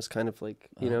 Yeah, everyone was kind of like,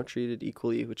 treated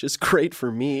equally, which is great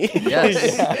for me.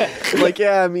 Yes. Like,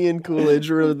 yeah, me and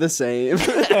Coolidge were the same.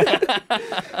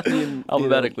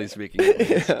 Alphabetically speaking.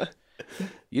 Yeah.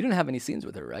 You didn't have any scenes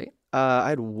with her, right? I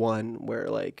had one where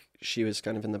like she was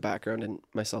kind of in the background, and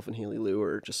myself and Haley Lou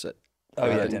were just at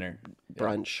Dinner.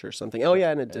 brunch or something. Oh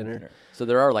yeah, and a dinner. So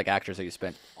there are like actors that you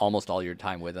spent almost all your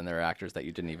time with, and there are actors that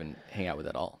you didn't even hang out with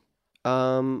at all.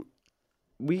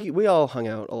 We all hung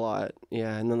out a lot,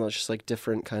 yeah, and then there's just like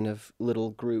different kind of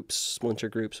little groups, splinter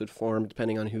groups would form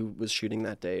depending on who was shooting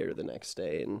that day or the next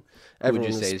day, and everyone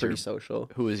you was say is pretty your-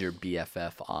 social. Who is your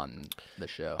BFF on the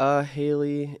show?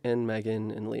 Haley and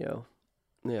Megan and Leo,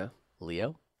 yeah,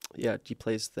 Leo? yeah. He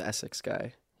plays the Essex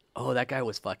guy. Oh, that guy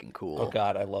was fucking cool. Oh,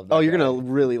 God, I love that. Oh, you're guy. gonna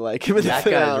really like him in the That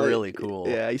finale. guy's really cool.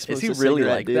 Yeah, he's Is supposed he to really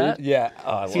cigarette, like dude. that? Yeah. Oh,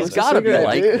 I love He's that. got to be cigarette,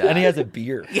 like dude. that. And he has a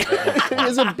beard. He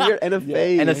has a beard and a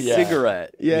face And a Yeah.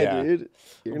 cigarette. Yeah, Yeah. dude,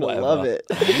 you're gonna Whatever. love it.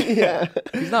 Yeah,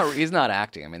 He's not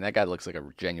acting. I mean, that guy looks like a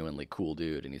genuinely cool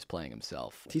dude, and he's playing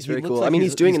himself. he's He very looks cool. like I mean,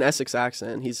 he's- he's doing he's- an Essex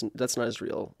accent. That's not his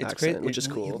real It's accent, great. which is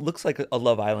He cool. looks like a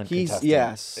Love Island He's- contestant.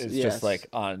 yes, It's yes. just like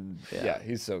on. Yeah,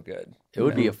 he's so good. It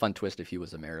would be a fun twist if he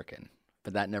was American,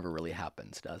 but that never really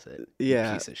happens, does it? You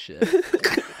Yeah. piece of shit.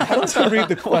 How don't you read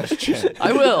the question?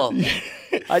 I will.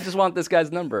 I just want this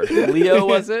guy's number. Leo,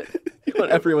 was it? You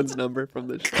want everyone's number from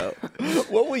the show.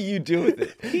 What will you do with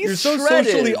it? You're so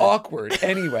shredded. socially awkward.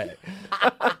 Anyway.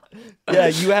 Yeah,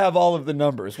 you have all of the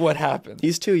numbers. What happened?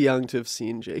 He's too young to have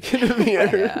seen Jake in a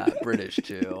mirror. Yeah, British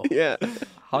too. Yeah.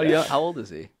 How old is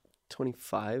he?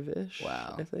 25-ish.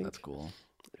 Wow, I think that's cool.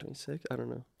 26. I don't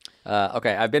know.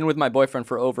 Okay, I've been with my boyfriend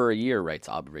for over a year, writes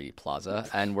Aubrey Plaza,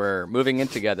 and we're moving in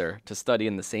together to study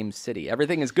in the same city.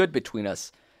 Everything is good between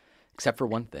us, except for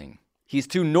one thing. He's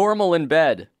too normal in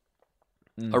bed.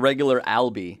 A regular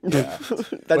Albie.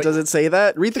 That doesn't say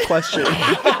that. Read the question.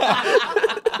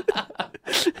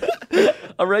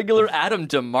 A regular Adam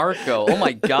DiMarco. Oh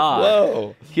my God.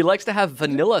 Whoa. He likes to have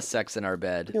vanilla sex in our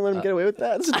bed. You let him get away with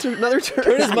that? It's another turn.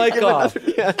 Turn his mic off.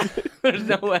 Yeah. There's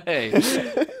no way. This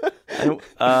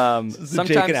is the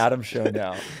Jake and Adam show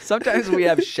now. Sometimes we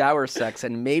have shower sex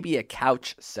and maybe a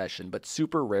couch session, but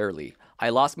super rarely. I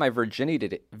lost my virginity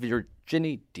to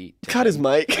Cut his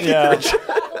mic. Yeah.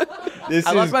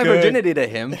 I lost my virginity to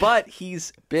him, but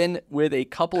he's been with a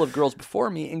couple of girls before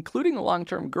me, including a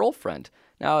long-term girlfriend.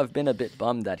 Now, I've been a bit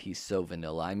bummed that he's so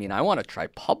vanilla. I mean, I want to try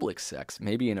public sex,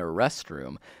 maybe in a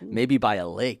restroom, maybe by a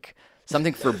lake.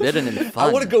 Something forbidden and fun.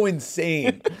 I want to go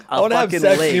insane. I want to have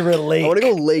sex near a lake. I want to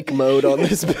go lake mode on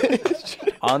this bitch.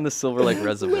 On the Silver Lake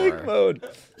Reservoir. Lake mode.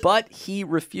 But he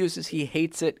refuses. He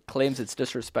hates it, claims it's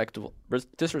disrespectful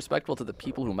to the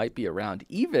people who might be around.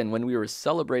 Even when we were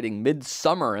celebrating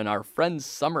midsummer in our friend's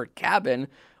summer cabin,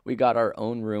 we got our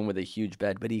own room with a huge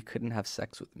bed, but he couldn't have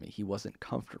sex with me. He wasn't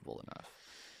comfortable enough.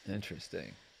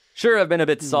 Interesting. Sure, I've been a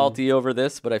bit salty over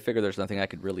this, but I figure there's nothing I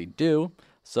could really do.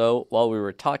 So while we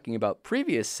were talking about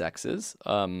previous sexes,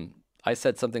 I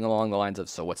said something along the lines of,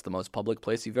 so what's the most public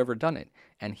place you've ever done it?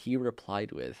 And he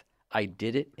replied with, I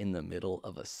did it in the middle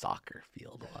of a soccer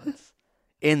field once.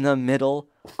 In the middle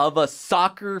of a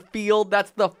soccer field? That's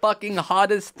the fucking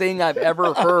hottest thing I've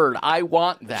ever heard. I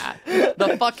want that.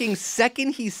 The fucking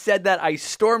second he said that, I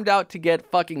stormed out to get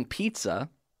fucking pizza.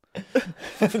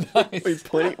 Nice.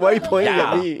 Why are you pointing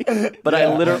at me? But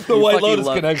I literally... The White Lotus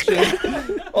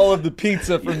connection. All of the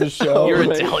pizza from the show.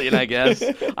 You're Italian, I guess.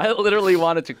 I literally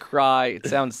wanted to cry. It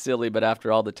sounds silly, but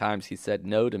after all the times he said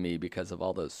no to me because of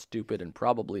all those stupid and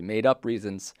probably made-up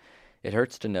reasons, it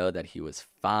hurts to know that he was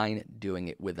fine doing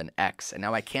it with an ex. And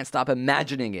now I can't stop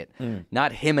imagining it.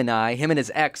 Not him and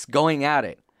his ex going at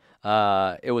it.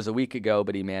 It was a week ago,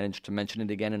 but he managed to mention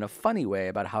it again in a funny way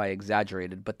about how I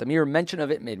exaggerated. But the mere mention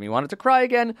of it made me want to cry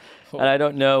again. And I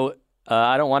don't know...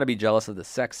 I don't want to be jealous of the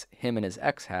sex him and his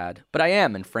ex had, but I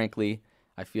am, and frankly,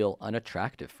 I feel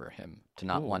unattractive for him to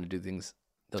not want to do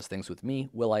those things with me.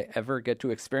 Will I ever get to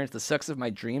experience the sex of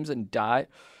my dreams and die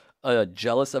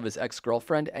jealous of his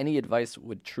ex-girlfriend? Any advice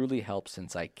would truly help,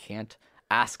 since I can't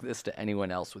ask this to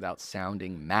anyone else without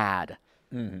sounding mad.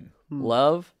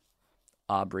 Love,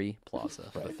 Aubrey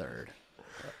Plaza III.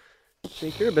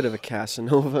 Jake, you're a bit of a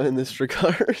Casanova in this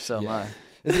regard. So am I.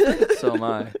 So am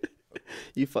I.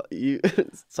 You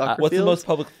soccer What's the field? most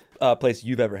public place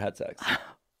you've ever had sex?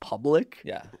 Public?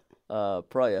 Yeah.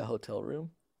 Probably a hotel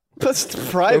room. That's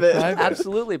private.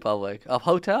 Absolutely public. A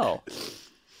hotel.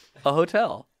 A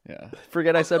hotel. Yeah.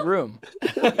 Forget I said room.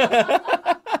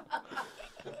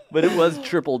 But it was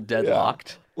triple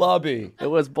deadlocked. Lobby. It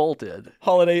was bolted.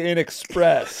 Holiday Inn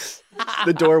Express.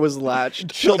 The door was latched.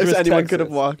 Childress, Anyone Texas. could have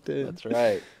walked in. That's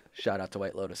right. Shout out to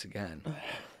White Lotus again.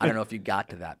 I don't know if you got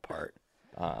to that part.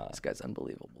 This guy's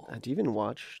unbelievable. Do you even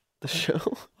watch the show?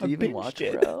 Do you even watch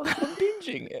it, bro? I'm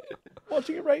binging it.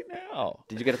 Watching it right now.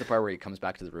 Did you get to the part where he comes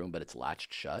back to the room, but it's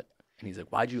latched shut? And he's like,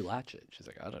 why'd you latch it? She's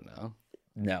like, I don't know.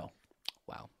 No.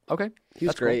 Wow. Okay. He was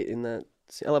That's cool. great in that.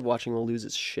 I love watching him lose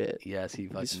his shit. Yes, he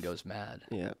fucking goes mad.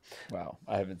 Yeah. Wow.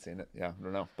 I haven't seen it. Yeah, I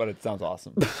don't know. But it sounds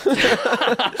awesome. You're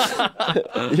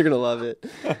going to love it.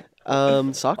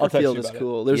 Soccer text field you is about it.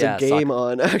 cool. There's Yeah, a game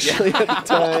on, actually, at the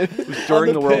time. It was during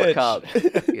On the the World pitch. Cup.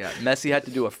 Yeah, Messi had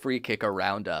to do a free kick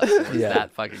around us. It was Yeah.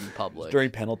 that fucking public.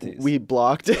 During penalties. We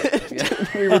blocked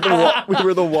it. we were the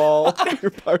wall. We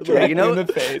were part of the Yeah, wall. you know, in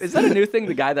the face. is that a new thing?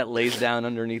 The guy that lays down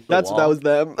underneath the wall? That was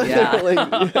them. Yeah.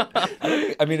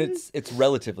 Like, I mean, it's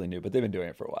relatively new, but they've been doing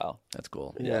it for a while. That's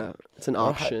cool. yeah. It's an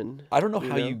option. I don't know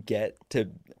how know? you get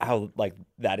to how, like,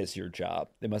 that is your job.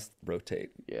 They must rotate.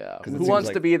 Yeah. 'Cause it Who seems wants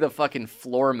like- to be the fucking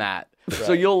floor mat?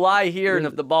 So you'll lie here, and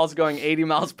if the ball's going 80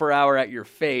 miles per hour at your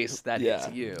face, that hits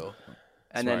Yeah. you.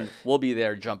 And then we'll be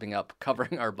there jumping up,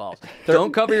 covering our balls.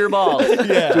 Don't cover your balls.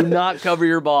 Yeah. Do not cover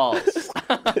your balls.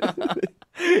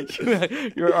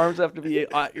 Your arms have to be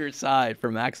at your side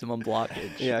for maximum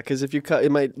blockage. Yeah, because if you cut,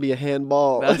 it might be a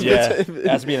handball. Yeah. It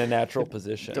has to be in a natural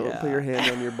position. Don't put your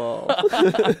hand on your ball.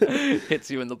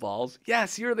 Hits you in the balls.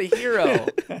 Yes, you're the hero.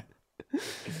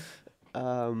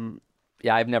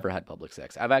 Yeah, I've never had public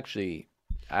sex.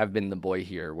 I've been the boy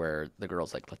here where the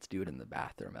girl's like, let's do it in the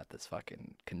bathroom at this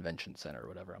fucking convention center or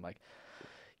whatever. I'm like,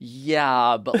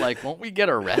 yeah, but like, won't we get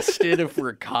arrested if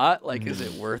we're caught? Like, is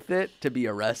it worth it to be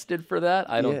arrested for that?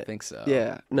 I don't think so.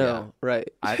 Yeah, no, right.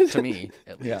 To me,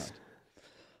 at least. Yeah.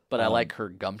 But I like her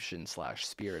gumption /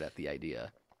 spirit at the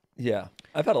idea. Yeah.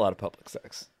 I've had a lot of public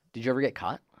sex. Did you ever get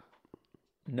caught?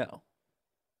 No.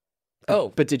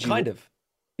 Oh, but did you? Kind of.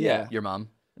 Yeah. Your mom?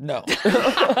 No.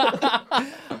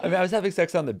 I mean, I was having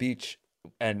sex on the beach,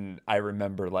 and I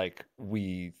remember like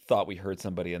we thought we heard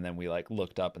somebody, and then we like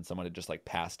looked up, and someone had just like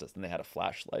passed us, and they had a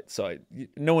flashlight. So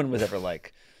no one was ever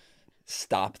like,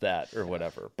 stop that or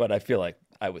whatever. But I feel like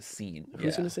I was seen.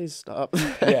 Who's gonna say stop?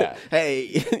 Yeah.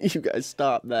 Hey, you guys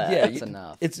stop that. Yeah, That's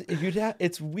enough.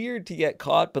 It's weird to get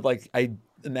caught, but like I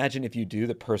imagine if you do,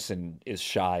 the person is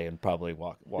shy and probably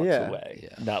walks away.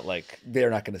 Yeah. Not like they're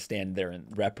not going to stand there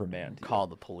and reprimand you. Call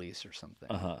the police or something.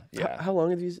 Yeah. How long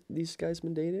have these guys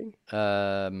been dating?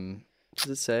 Does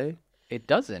it say? It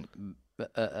doesn't.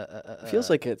 It feels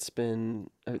like it's been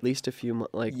at least a few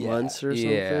months or something.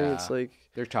 Yeah. It's like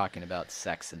They're talking about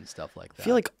sex and stuff like that. I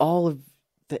feel like all of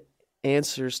the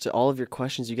answers to all of your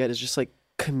questions you get is just like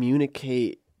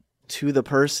communicate to the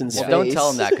person's face. Don't tell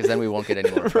them that, because then we won't get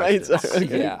any more Right, questions. sorry.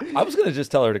 Yeah. I was going to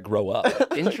just tell her to grow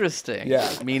up. Interesting.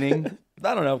 Yeah. Meaning?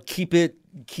 I don't know. Keep it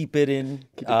in.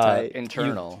 tight.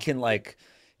 Internal. You can like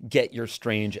get your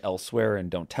strange elsewhere and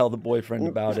don't tell the boyfriend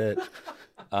about it.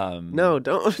 No,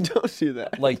 don't do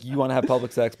that. Like you want to have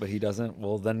public sex, but he doesn't.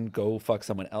 Well, then go fuck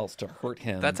someone else to hurt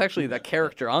him. That's actually the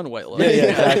character on White Lotus.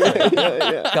 Yeah,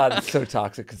 exactly. God, it's so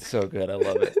toxic. It's so good. I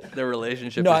love it. Their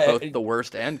relationship is both the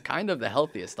worst and kind of the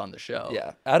healthiest on the show.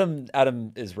 Yeah,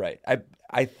 Adam is right.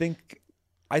 I think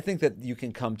that you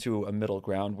can come to a middle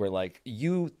ground where like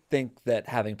you think that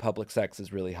having public sex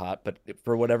is really hot, but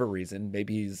for whatever reason,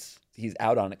 maybe he's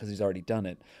out on it because he's already done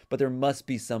it. But there must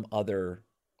be some other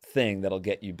thing that'll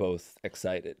get you both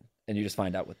excited, and you just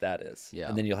find out what that is. Yeah.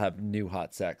 And then you'll have new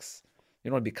hot sex. You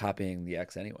don't want to be copying the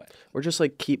ex anyway. Or just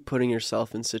like keep putting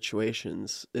yourself in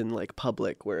situations in like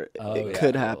public where it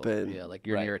could happen. Yeah, like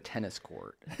you're near a tennis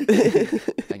court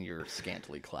and you're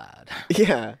scantily clad.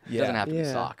 Yeah. It doesn't have to be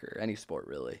soccer, any sport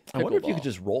really. I wonder if you Pickleball. could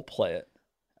just role play it.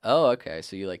 Oh, okay.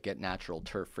 So you like get natural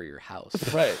turf for your house.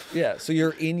 Right. Yeah. So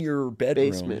you're in your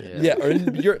bedroom. Basement. Yeah. Or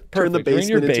in your Turn the perfect. You're in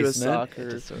your basement into a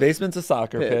basement. soccer Basement's a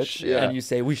soccer pitch. yeah. And you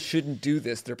say, we shouldn't do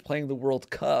this. They're playing the World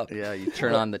Cup. Yeah, you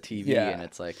turn on the TV Yeah. and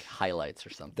it's like highlights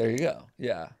or something. There you go.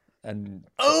 Yeah. And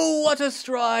Oh, what a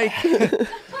strike!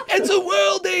 it's a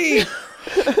worldie.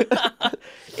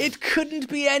 It couldn't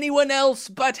be anyone else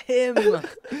but him. Or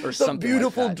The something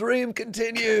beautiful like that. dream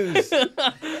continues.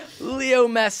 Leo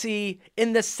Messi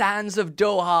in the sands of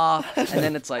Doha. And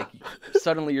then it's like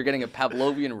suddenly you're getting a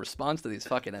Pavlovian response to these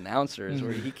fucking announcers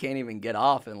where he can't even get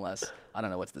off unless, I don't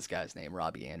know, what's this guy's name?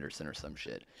 Robbie Anderson or some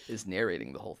shit is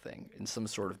narrating the whole thing in some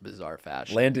sort of bizarre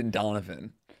fashion. Landon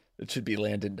Donovan. It should be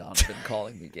Landon Donovan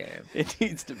calling the game. It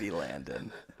needs to be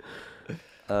Landon.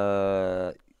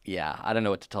 Yeah, I don't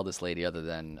know what to tell this lady other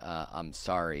than I'm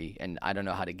sorry, and I don't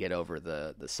know how to get over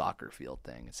the soccer field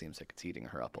thing. It seems like it's eating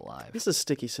her up alive. This is a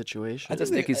sticky situation. It's a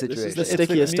sticky This is situation. the It's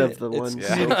stickiest of the it's ones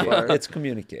communicate. so far. It's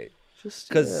communicate.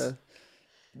 Because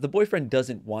the boyfriend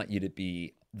doesn't want you to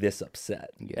be this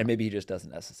upset. Yeah. And maybe he just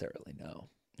doesn't necessarily know.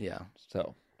 Yeah.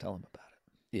 So tell him about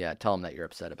it. Yeah, tell him that you're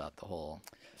upset about the whole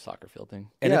soccer field thing.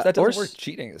 And Yeah, if that or doesn't work,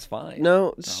 cheating is fine.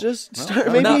 No, it's just start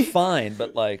Well, maybe. not fine,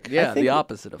 but like Yeah, think- the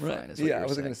opposite of Right. fine is what Yeah, I you're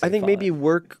wasn't saying. gonna say I think fine. maybe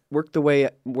work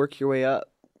your way up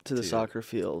to the soccer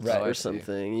field Right. Oh, I or see.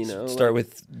 something. You know, start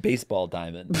with baseball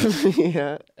diamond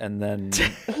yeah, and then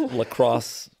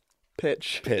lacrosse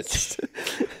pitch. pitch.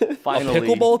 Finally, A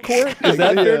pickleball court? Is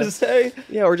that fair to say?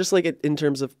 Yeah, or just like in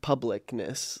terms of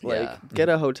publicness, like Yeah. get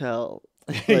a hotel.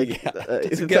 Like, Yeah.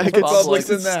 if Get I could Publix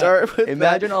in that. start with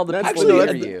Imagine that. all the That's people what- near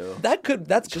that's- you.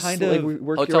 That's Just kind like of work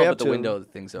your Hotel, way but up the to window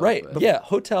things open. right. Yeah,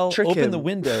 hotel, Trick open him. the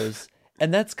windows,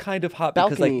 and that's kind of hot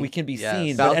because like Balcony. we can be Yes.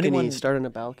 seen. But balcony. anyone, Start on a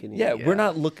balcony. yeah, Yeah. we're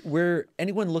not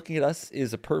anyone looking at us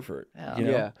is a pervert. Yeah. You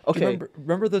know? Yeah. Do you Okay.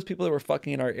 remember those people that were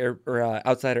fucking in our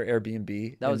outside our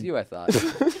Airbnb? That was And- you, I thought.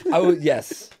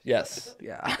 Yes.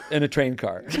 Yeah. In a train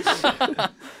car.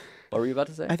 What were you about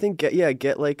to say? I think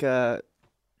get like a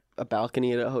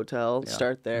balcony at a hotel.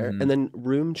 Start there, and then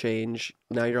room change.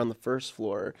 Now you're on the first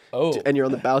floor. Oh. And you're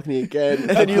on the balcony again, and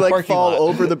then you like Parking fall lot.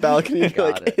 over the balcony. And you're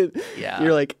Got like, it. Yeah.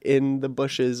 you're like in the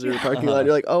bushes or parking lot.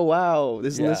 You're like, oh wow,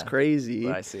 isn't this Yeah. crazy?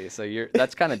 I see. So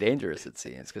that's kind of dangerous, it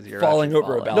seems, because you're Falling actually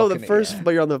over a falling. No, the balcony, first, yeah.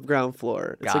 but you're on the ground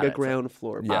floor. It's Got like a it. ground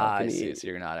floor Yeah. I balcony. see. So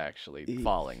you're not actually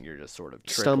falling. You're just sort of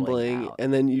trickling Stumbling, out.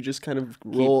 and then you just kind of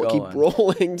keep going.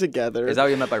 rolling together. Is that what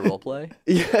you meant by role play?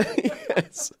 Yeah,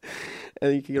 yes.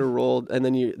 And you can get a roll, and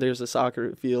then there's a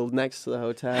soccer field next to the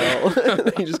hotel.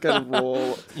 And you just kind of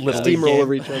roll, Little steamroll league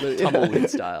over each other. Yeah. Tumbleweed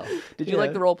style. Did you like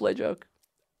Yeah. the role play joke?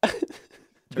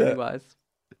 Turdy wise?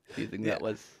 Do you think that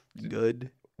was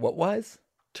good? What wise?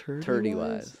 Turdy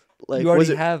wise. Like, You already was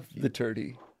it? have the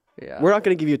turdy. Yeah. We're not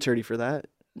going to give you a turdy for that.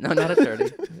 No, not a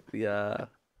turdy. The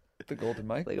The golden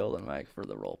mic. golden mic for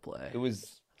the role play. It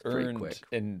was pretty earned quick.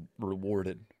 and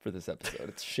rewarded for this episode.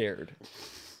 It's shared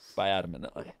by Adam and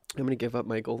I. I'm gonna give up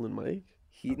my golden mic.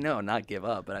 Not give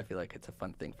up, but I feel like it's a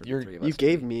fun thing for the three of us. You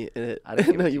gave me it. I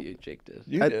didn't give No, it to you. Jake did.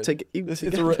 You did.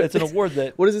 It's an award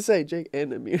that. What does it say? Jake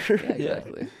and Amir. Yeah,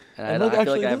 exactly. And And I look, feel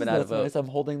actually, like I haven't had a that's vote. nice. I'm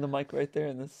holding the mic right there,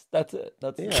 and that's it.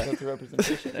 That's a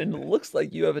representation. And it looks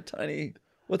like you have a tiny.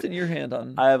 What's in your hand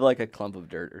on? I have like a clump of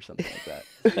dirt or something like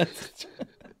that.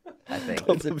 I think.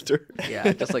 Clump of dirt.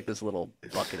 Yeah, just like this little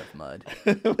bucket of mud,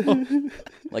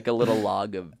 like a little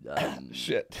log of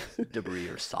Shit. debris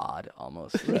or sod,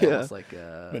 almost. Yeah. Almost like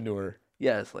Manure.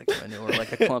 Yeah, it's like manure,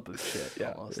 like a clump of shit,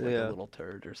 almost like a little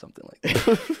turd or something like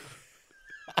that.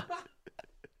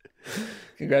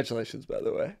 Congratulations, by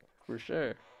the way. For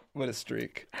sure. What a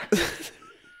streak.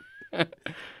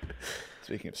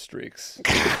 Speaking of streaks.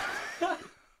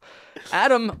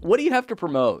 Adam, what do you have to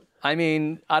promote? I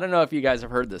mean, I don't know if you guys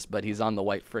have heard this, but he's on the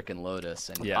white frickin' Lotus,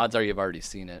 and odds are you've already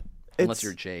seen it, unless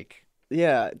you're Jake.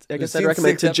 Yeah, I guess I'd seen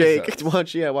recommend 6 to Jake episodes.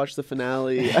 watch the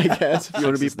finale, I guess, if you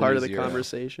want to be Six is the part new of the zero.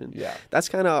 conversation. Yeah. That's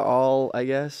kind of all, I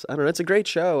guess. I don't know. It's a great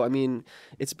show. I mean,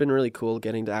 it's been really cool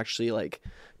getting to actually like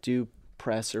do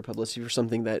press or publicity for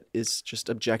something that is just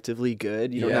objectively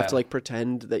good. You don't have to like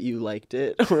pretend that you liked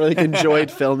it or like enjoyed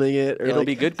filming it. Or, It'll like,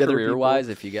 be good the other career-wise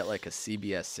people. if you get like a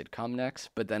CBS sitcom next,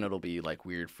 but then it'll be like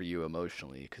weird for you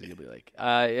emotionally because you'll be like,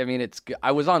 I mean, it's good.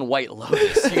 I was on White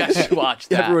Lotus. You guys should watch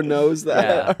that. Everyone knows that.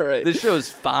 Yeah. All right. This show's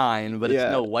fine, but it's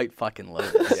no White fucking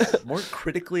Lotus. More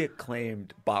critically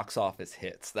acclaimed box office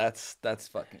hits. That's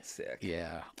fucking sick.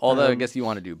 Yeah. Although I guess you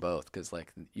want to do both because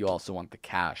like you also want the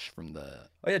cash from the.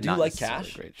 Oh yeah, do you not like necessarily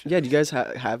cash? great show. Yeah, do you guys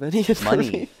have any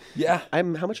Money. Yeah. How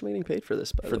much am I getting paid for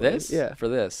this? By For the way? this? Yeah. For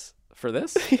this? For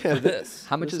this? For this.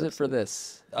 How much is it for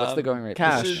this? What's the going rate?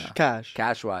 Cash.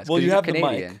 Cash wise. Well, you you're have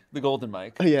Canadian. the mic, the golden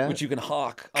mic, yeah. which you can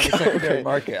hawk on the secondary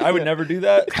market. I would never do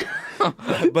that,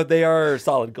 but they are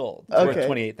solid gold. It's worth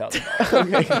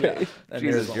 $28,000. Yeah.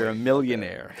 Jesus, you're a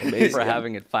millionaire for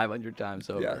having it 500 times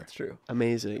over. Yeah, that's true.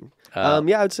 Amazing. Yeah,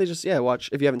 I would say just watch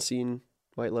if you haven't seen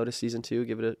White Lotus season 2.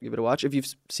 Give it a watch. If you've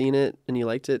seen it and you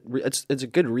liked it, it's a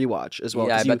good rewatch as well.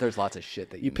 Yeah, I 'cause bet there's lots of shit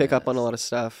that you pick up on a miss. lot of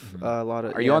stuff. A lot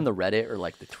of. Are you on the Reddit or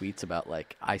like the tweets about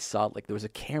like I saw like there was a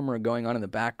camera going on in the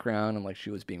background and like she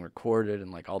was being recorded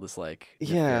and like all this like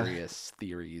nefarious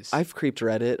theories? I've creeped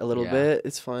Reddit a little bit.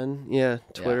 It's fun. Yeah,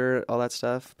 Twitter, all that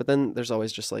stuff. But then there's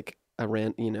always just like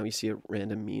you see a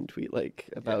random mean tweet like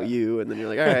about you, and then you're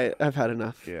like, all right, I've had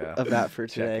enough of that for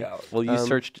today. Well, you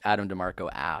searched Adam DiMarco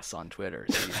ass on Twitter.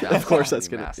 So you found Of course, some that's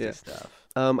gonna nasty stuff.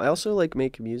 I also like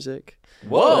make music.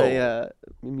 Whoa!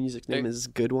 My music name is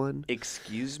Good One.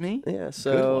 Excuse me? Yeah.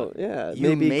 So You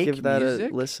maybe make give that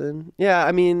music? a listen. Yeah,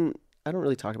 I mean, I don't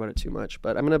really talk about it too much,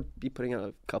 but I'm gonna be putting out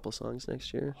a couple songs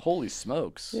next year. Holy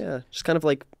smokes! Yeah, just kind of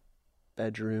like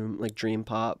bedroom, like dream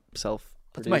pop,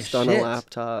 self-produced on shit. a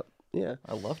laptop. Yeah,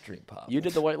 I love Dream Pop. You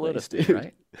did the White Lotus, dude. dude,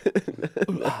 right?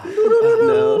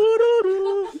 No.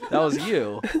 That was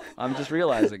you. I'm just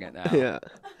realizing it now.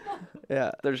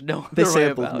 Yeah. There's no They other way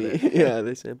sampled about me. it. Yeah,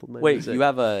 they sampled my Wait, music. you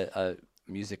have a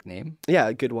music name?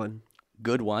 Yeah, Good One.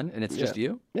 Good One, and it's just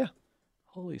you? Yeah.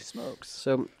 Holy smokes!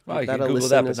 So Wow, you that can a Google listen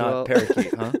that, but as not well.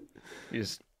 parakeet, huh? You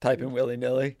just type in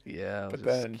willy-nilly. Yeah, I was But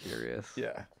just then- curious.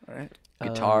 Yeah, all right.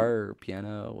 Guitar or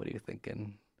piano? What are you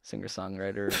thinking?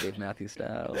 Singer-songwriter, Dave Matthews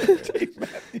style?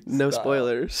 No Stop.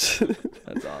 spoilers.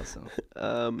 That's awesome.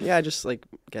 Yeah, I just like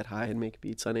get high and make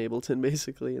beats on Ableton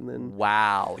basically, and then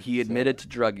Wow, he admitted to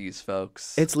drug use,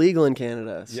 folks. it's legal in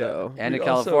Canada. So And in We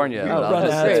also- California. we but I'll run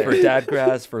just ads say- for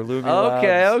Dadgrass, for Lumi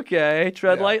Okay, Labs. okay.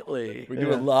 Tread Yeah. lightly. We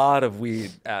do a lot of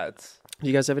weed ads. do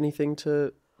you guys have anything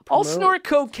to I'll promote? snort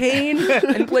cocaine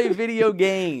and play video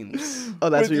games. Oh,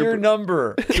 that's With what your you're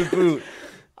number to boot.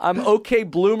 I'm OK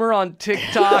Bloomer on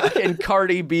TikTok and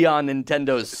Cardi B on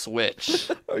Nintendo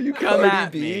Switch. Are you Come Cardi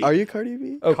at B? me. Are you Cardi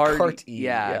B? Oh, Cardi, Carti.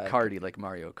 yeah, Cardi like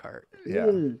Mario Kart. Yeah.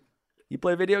 You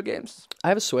play video games? I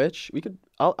have a Switch.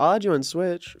 I'll add you on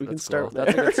Switch. We can start. Cool.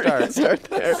 That's a good start. Start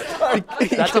there.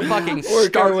 That's a fucking Work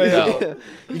start, our way though. up.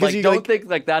 Because Like, you don't like, think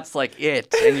like that's like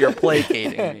it, and you're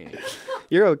placating me.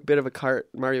 you're a bit of a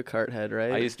Mario Kart head,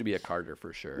 right? I used to be a carter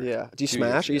for sure. Yeah. Do you 2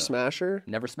 smash? Are you years ago. smasher?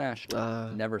 Never smashed.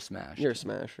 Never smashed. You're a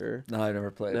smasher. No, I never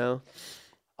played. No.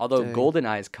 Although Dang.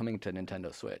 GoldenEye is coming to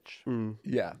Nintendo Switch.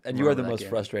 Yeah, and you are the that most game.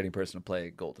 frustrating person to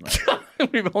play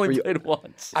GoldenEye. We've only played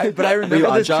once. But I remember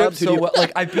Odd this trip Jobs? Who do so you- well.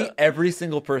 Like I beat every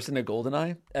single person at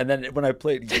GoldenEye, and then when I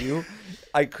played you,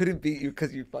 I couldn't beat you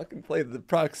because you fucking played the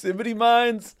proximity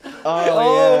mines.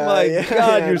 Oh, my yeah,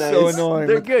 god, yeah, you're so nice. annoying.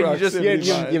 They're with good, you just- proximity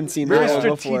You mines. haven't seen Very that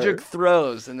one strategic before.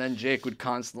 throws, and then Jake would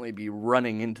constantly be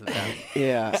running into them.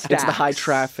 Yeah. It's the high Stacks.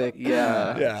 traffic.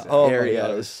 Yeah. Yeah. Oh my god, it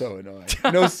areas. was so annoying.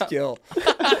 No skill.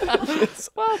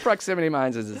 Well, proximity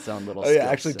mines is its own little. Oh yeah, skill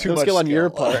actually set. too No much skill on your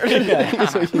part.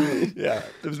 That's what you mean. Yeah,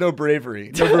 there was no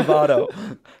bravery, no bravado.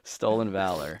 Stolen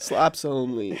valor. Slaps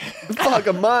only. Fuck,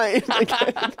 a mine.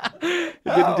 He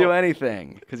didn't do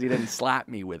anything because he didn't slap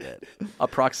me with it. A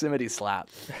proximity slap.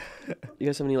 You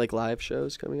guys have any like live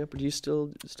shows coming up, or do you still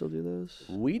do those?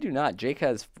 We do not. Jake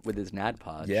has with his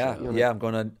NADPod. Yeah, show. yeah. I'm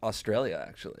going to Australia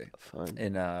actually Fun.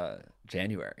 in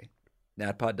January.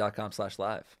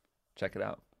 Nadpod.com/live. Check it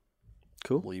out.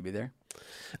 Cool. Will you be there?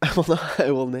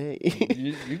 I will nay.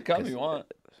 You can come if you want.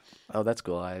 Oh, that's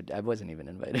cool. I wasn't even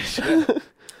invited.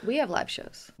 We have live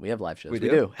shows. We have live shows. We We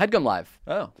do? do. Headgum Live.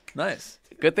 Oh, nice.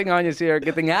 Good thing Anya's here.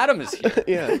 Good thing Adam is here.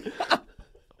 Yeah.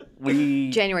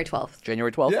 January 12th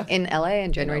January 12th. Yeah. in LA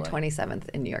and January LA. 27th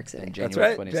in New York City. And That's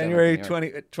January right. 27th January in New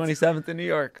York. 27th in New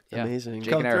York. Yeah. Amazing.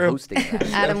 Jake Come and I are through. hosting that.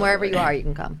 Adam, wherever you are, you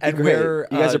can come. And Great. we're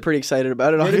You guys are pretty excited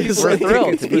about it, obviously. We're thrilled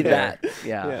to tickets be for there. that.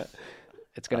 Yeah. Yeah.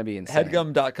 It's going to be insane.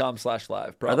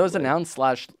 Headgum.com/live. Are those announced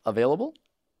 / available?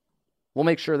 We'll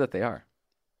make sure that they are.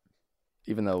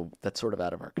 Even though that's sort of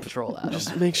out of our control, Adam.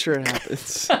 Just make sure it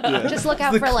happens. Yeah. Just look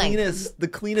out for links. The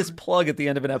cleanest plug at the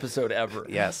end of an episode ever.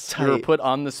 Yes, Tight. we were put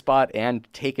on the spot and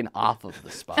taken off of the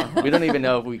spot. We don't even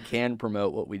know if we can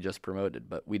promote what we just promoted,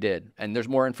 but we did. And there's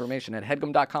more information at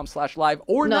headgum.com/live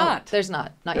or No, not. there's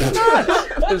not. Not yet.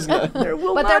 There's not. There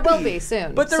will But not there will be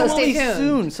soon. But there so will stay be tuned.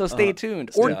 soon, so stay tuned.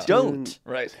 Or Yeah. don't.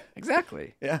 Right.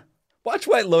 Exactly. Yeah. Watch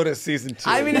White Lotus season 2.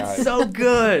 I mean, guys. it's so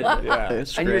good. Yeah.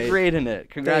 It's And great. you're great in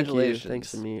it. Congratulations. Thanks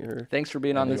to meet her. Thanks for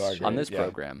being on you this are on great, this yeah.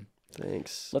 program.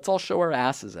 Thanks. Let's all show our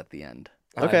asses at the end.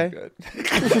 Okay. I'm good.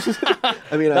 I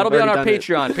mean, That'll I've be on our already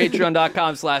done it. Patreon.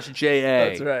 Patreon.com/JA.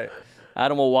 That's right.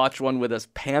 Adam will watch one with us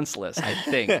pantsless, I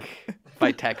think, if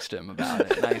I text him about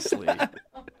it nicely.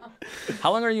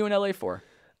 How long are you in LA for?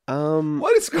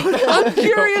 What is going on? I'm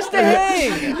curious to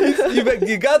hang.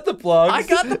 You got the plug. I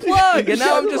got the plug, and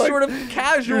now I'm just Like, sort of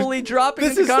casually dropping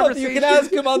This into is something conversation. you can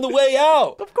ask him on the way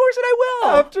out. Of course, and I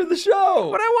will. After the show.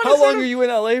 But I wanna How sort long of- are you in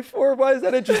LA for? Why is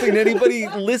that interesting to anybody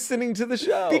listening to the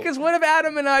show? Because what if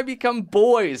Adam and I become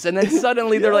boys, and then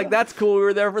suddenly they're like, "That's cool. We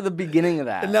were there for the beginning of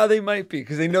that." And now they might be,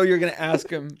 because they know you're going to ask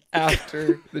him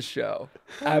after the show,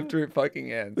 after it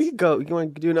fucking ends. We can go. You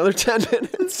want to do another 10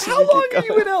 minutes? How long are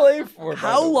you in LA for? by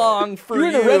How the way? long for You you?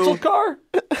 in a rental car?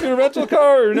 You in a rental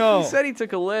car or no? He said he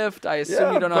took a lift. I assume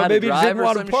yeah, you don't know but how to maybe he drive didn't or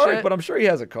want some to park, shit. but I'm sure he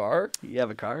has a car. You have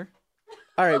a car?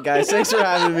 All right, guys. Thanks for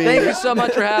having me. Thank you so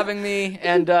much for having me,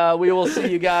 and we will see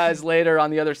you guys later on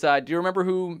the other side. Do you remember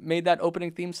who made that opening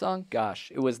theme song?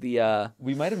 Gosh, it was the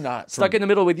We might have not. Stuck in the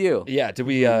Middle with You. Yeah, did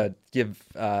we give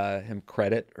him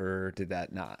credit, or did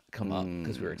that not come up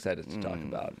because we were excited to talk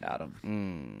about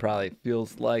Adam? Probably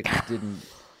feels like it didn't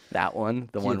That one,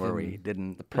 the one give where him we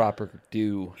didn't. the proper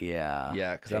due. Yeah.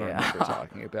 Yeah, because I don't Yeah. remember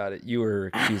talking about it. You were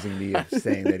accusing me of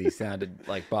saying that he sounded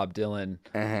like Bob Dylan,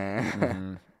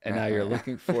 and now you're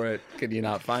looking for it. Could you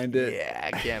not find it? Yeah,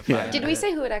 I can't find it. Did we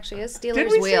say who it actually is? Did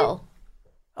Steelers we say- Wheel.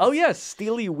 Oh, yes,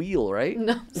 Steely Wheel, right?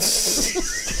 No.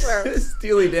 Swear.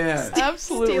 Steely Dan.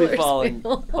 Absolutely Steelers falling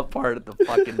Wheel. apart at the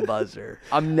fucking buzzer.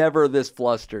 I'm never this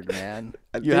flustered, man.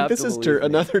 I You think have this to is believe me.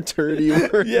 another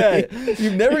turdy word. Yeah,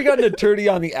 you've never gotten a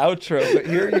turdy on the outro, but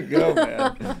here you go,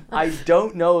 man. I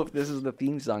don't know if this is the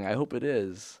theme song. I hope it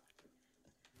is.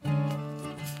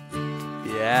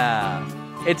 Yeah.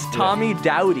 It's Tommy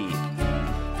Dowdy.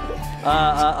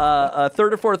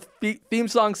 Third or fourth theme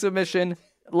song submission.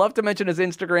 Love to mention his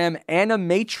Instagram,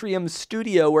 Animatrium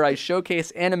Studio, where I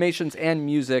showcase animations and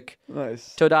music.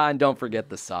 Nice. Toda, and don't forget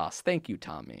the sauce. Thank you,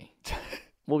 Tommy.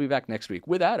 We'll be back next week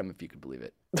with Adam, if you could believe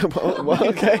it. Well,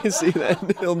 okay, see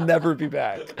that. He'll never be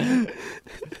back.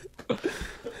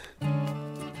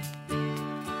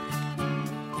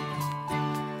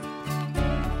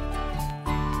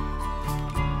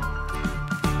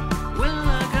 Well,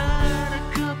 I got a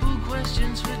couple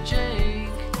questions for Jake.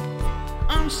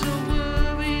 I'm so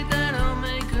worried that I'll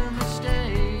make a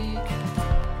mistake.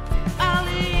 I'll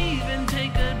even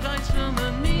take advice from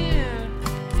a mirror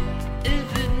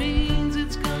if it means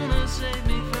it's gonna save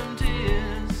me from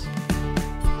tears.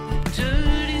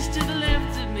 Dirty's to the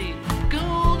left of me,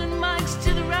 golden mics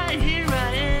to the right. Here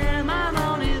I am, I'm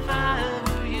on if I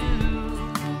were you.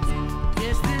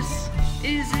 Yes, this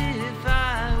is if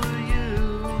I were you.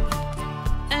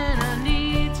 And I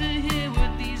need to hear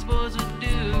what these boys would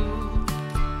do.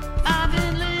 I've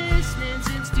been listening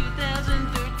since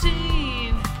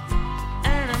 2013,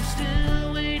 and I'm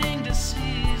still waiting to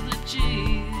seize the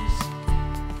cheese.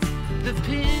 The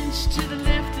pinch to the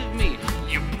left of me,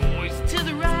 you boys to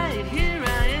the right. Here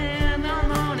I am,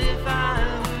 I'm on if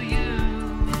I were you.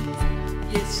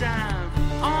 Yes, I'm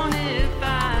on if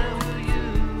I were you.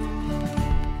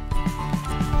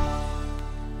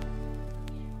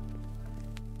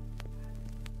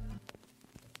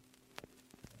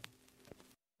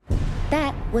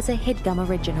 was a HeadGum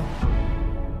original.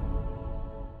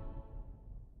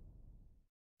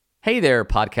 Hey there,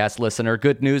 podcast listener.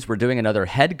 Good news. We're doing another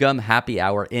HeadGum Happy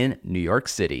Hour in New York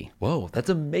City. Whoa, that's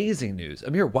amazing news.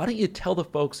 Amir, why don't you tell the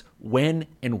folks when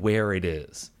and where it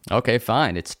is? Okay,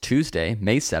 fine. It's Tuesday,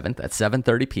 May 7th at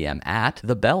 7:30 p.m. at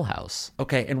the Bell House.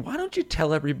 Okay, and why don't you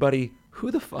tell everybody who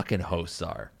the fucking hosts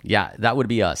are? Yeah, that would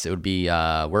be us. It would be,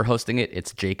 we're hosting it.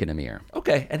 It's Jake and Amir.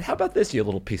 Okay, and how about this, you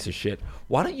little piece of shit?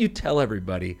 Why don't you tell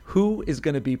everybody who is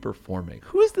going to be performing?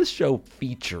 Who is this show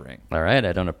featuring? All right,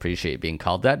 I don't appreciate being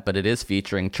called that, but it is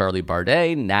featuring Charlie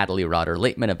Bardet, Natalie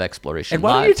Rotter-Laitman of Exploration And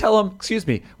why Live. don't you tell them,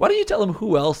 why don't you tell them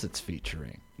who else it's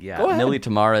featuring? Yeah, Go ahead. Millie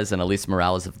Tamaras and Elise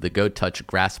Morales of the Go Touch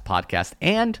Grass podcast,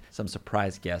 and Some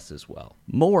surprise guests as well.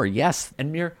 more, yes.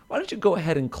 And Mir, why don't you go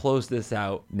ahead and close this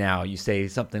out now? You say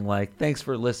something like, thanks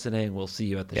for listening, we'll see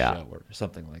you at the show, or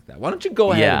something like that. Why don't you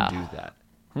go ahead and do that?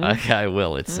 Okay, I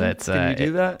will. Can you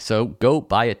do that? So go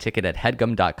buy a ticket at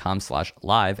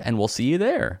headgum.com/live, and we'll see you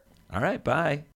there. All right, bye.